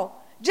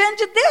futebol.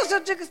 Diante de Deus eu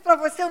digo isso para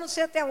você, eu não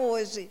sei até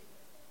hoje.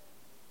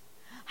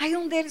 Aí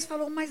um deles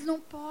falou, mas não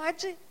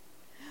pode.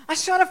 A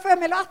senhora foi a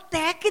melhor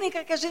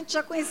técnica que a gente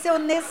já conheceu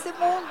nesse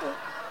mundo.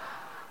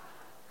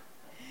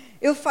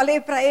 Eu falei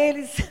para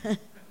eles,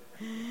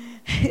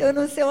 eu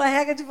não sei uma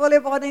regra de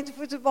voleibol nem de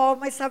futebol,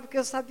 mas sabe o que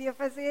eu sabia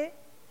fazer?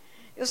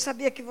 Eu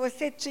sabia que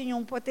você tinha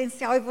um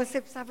potencial e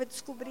você precisava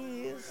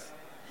descobrir isso.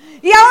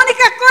 E a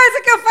única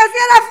coisa que eu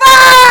fazia era,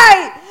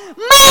 vai!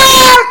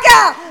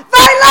 Marca!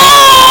 Vai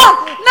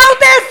lá! Não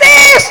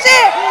desiste!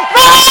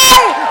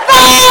 Vai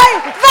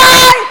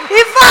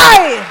e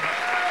vai!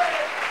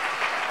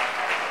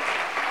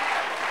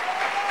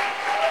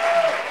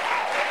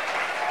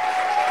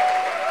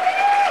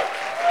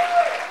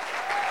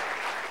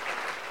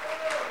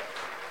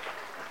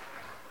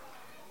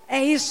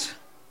 É isso.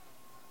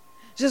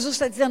 Jesus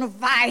está dizendo,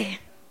 vai.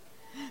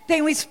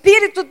 Tem um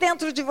espírito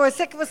dentro de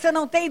você que você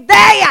não tem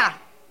ideia.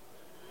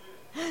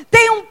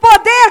 Tem um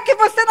poder que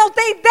você não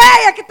tem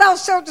ideia que está ao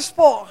seu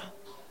dispor.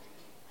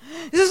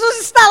 Jesus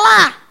está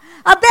lá,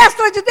 à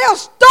destra de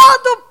Deus,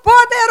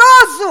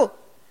 todo-poderoso,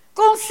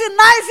 com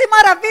sinais e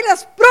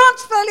maravilhas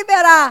prontos para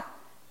liberar.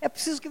 É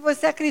preciso que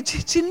você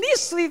acredite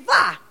nisso e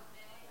vá.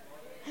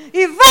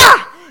 E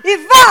vá, e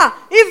vá,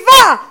 e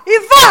vá, e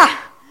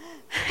vá.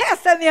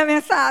 Essa é a minha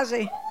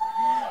mensagem.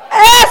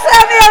 Essa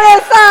é a minha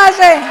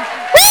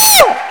mensagem.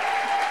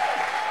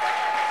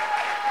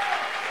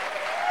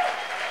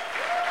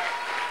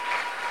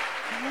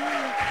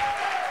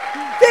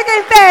 Fica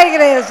em pé,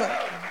 igreja.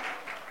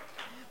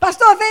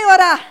 Pastor, vem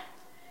orar.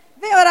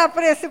 Vem orar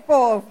por esse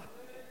povo.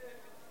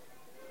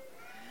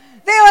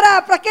 Vem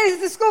orar para que eles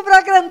descubram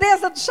a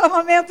grandeza do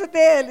chamamento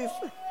deles.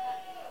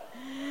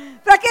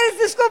 Para que eles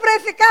descubram a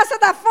eficácia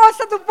da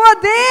força do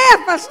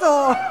poder,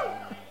 pastor.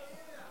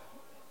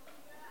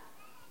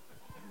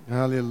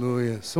 Aleluia.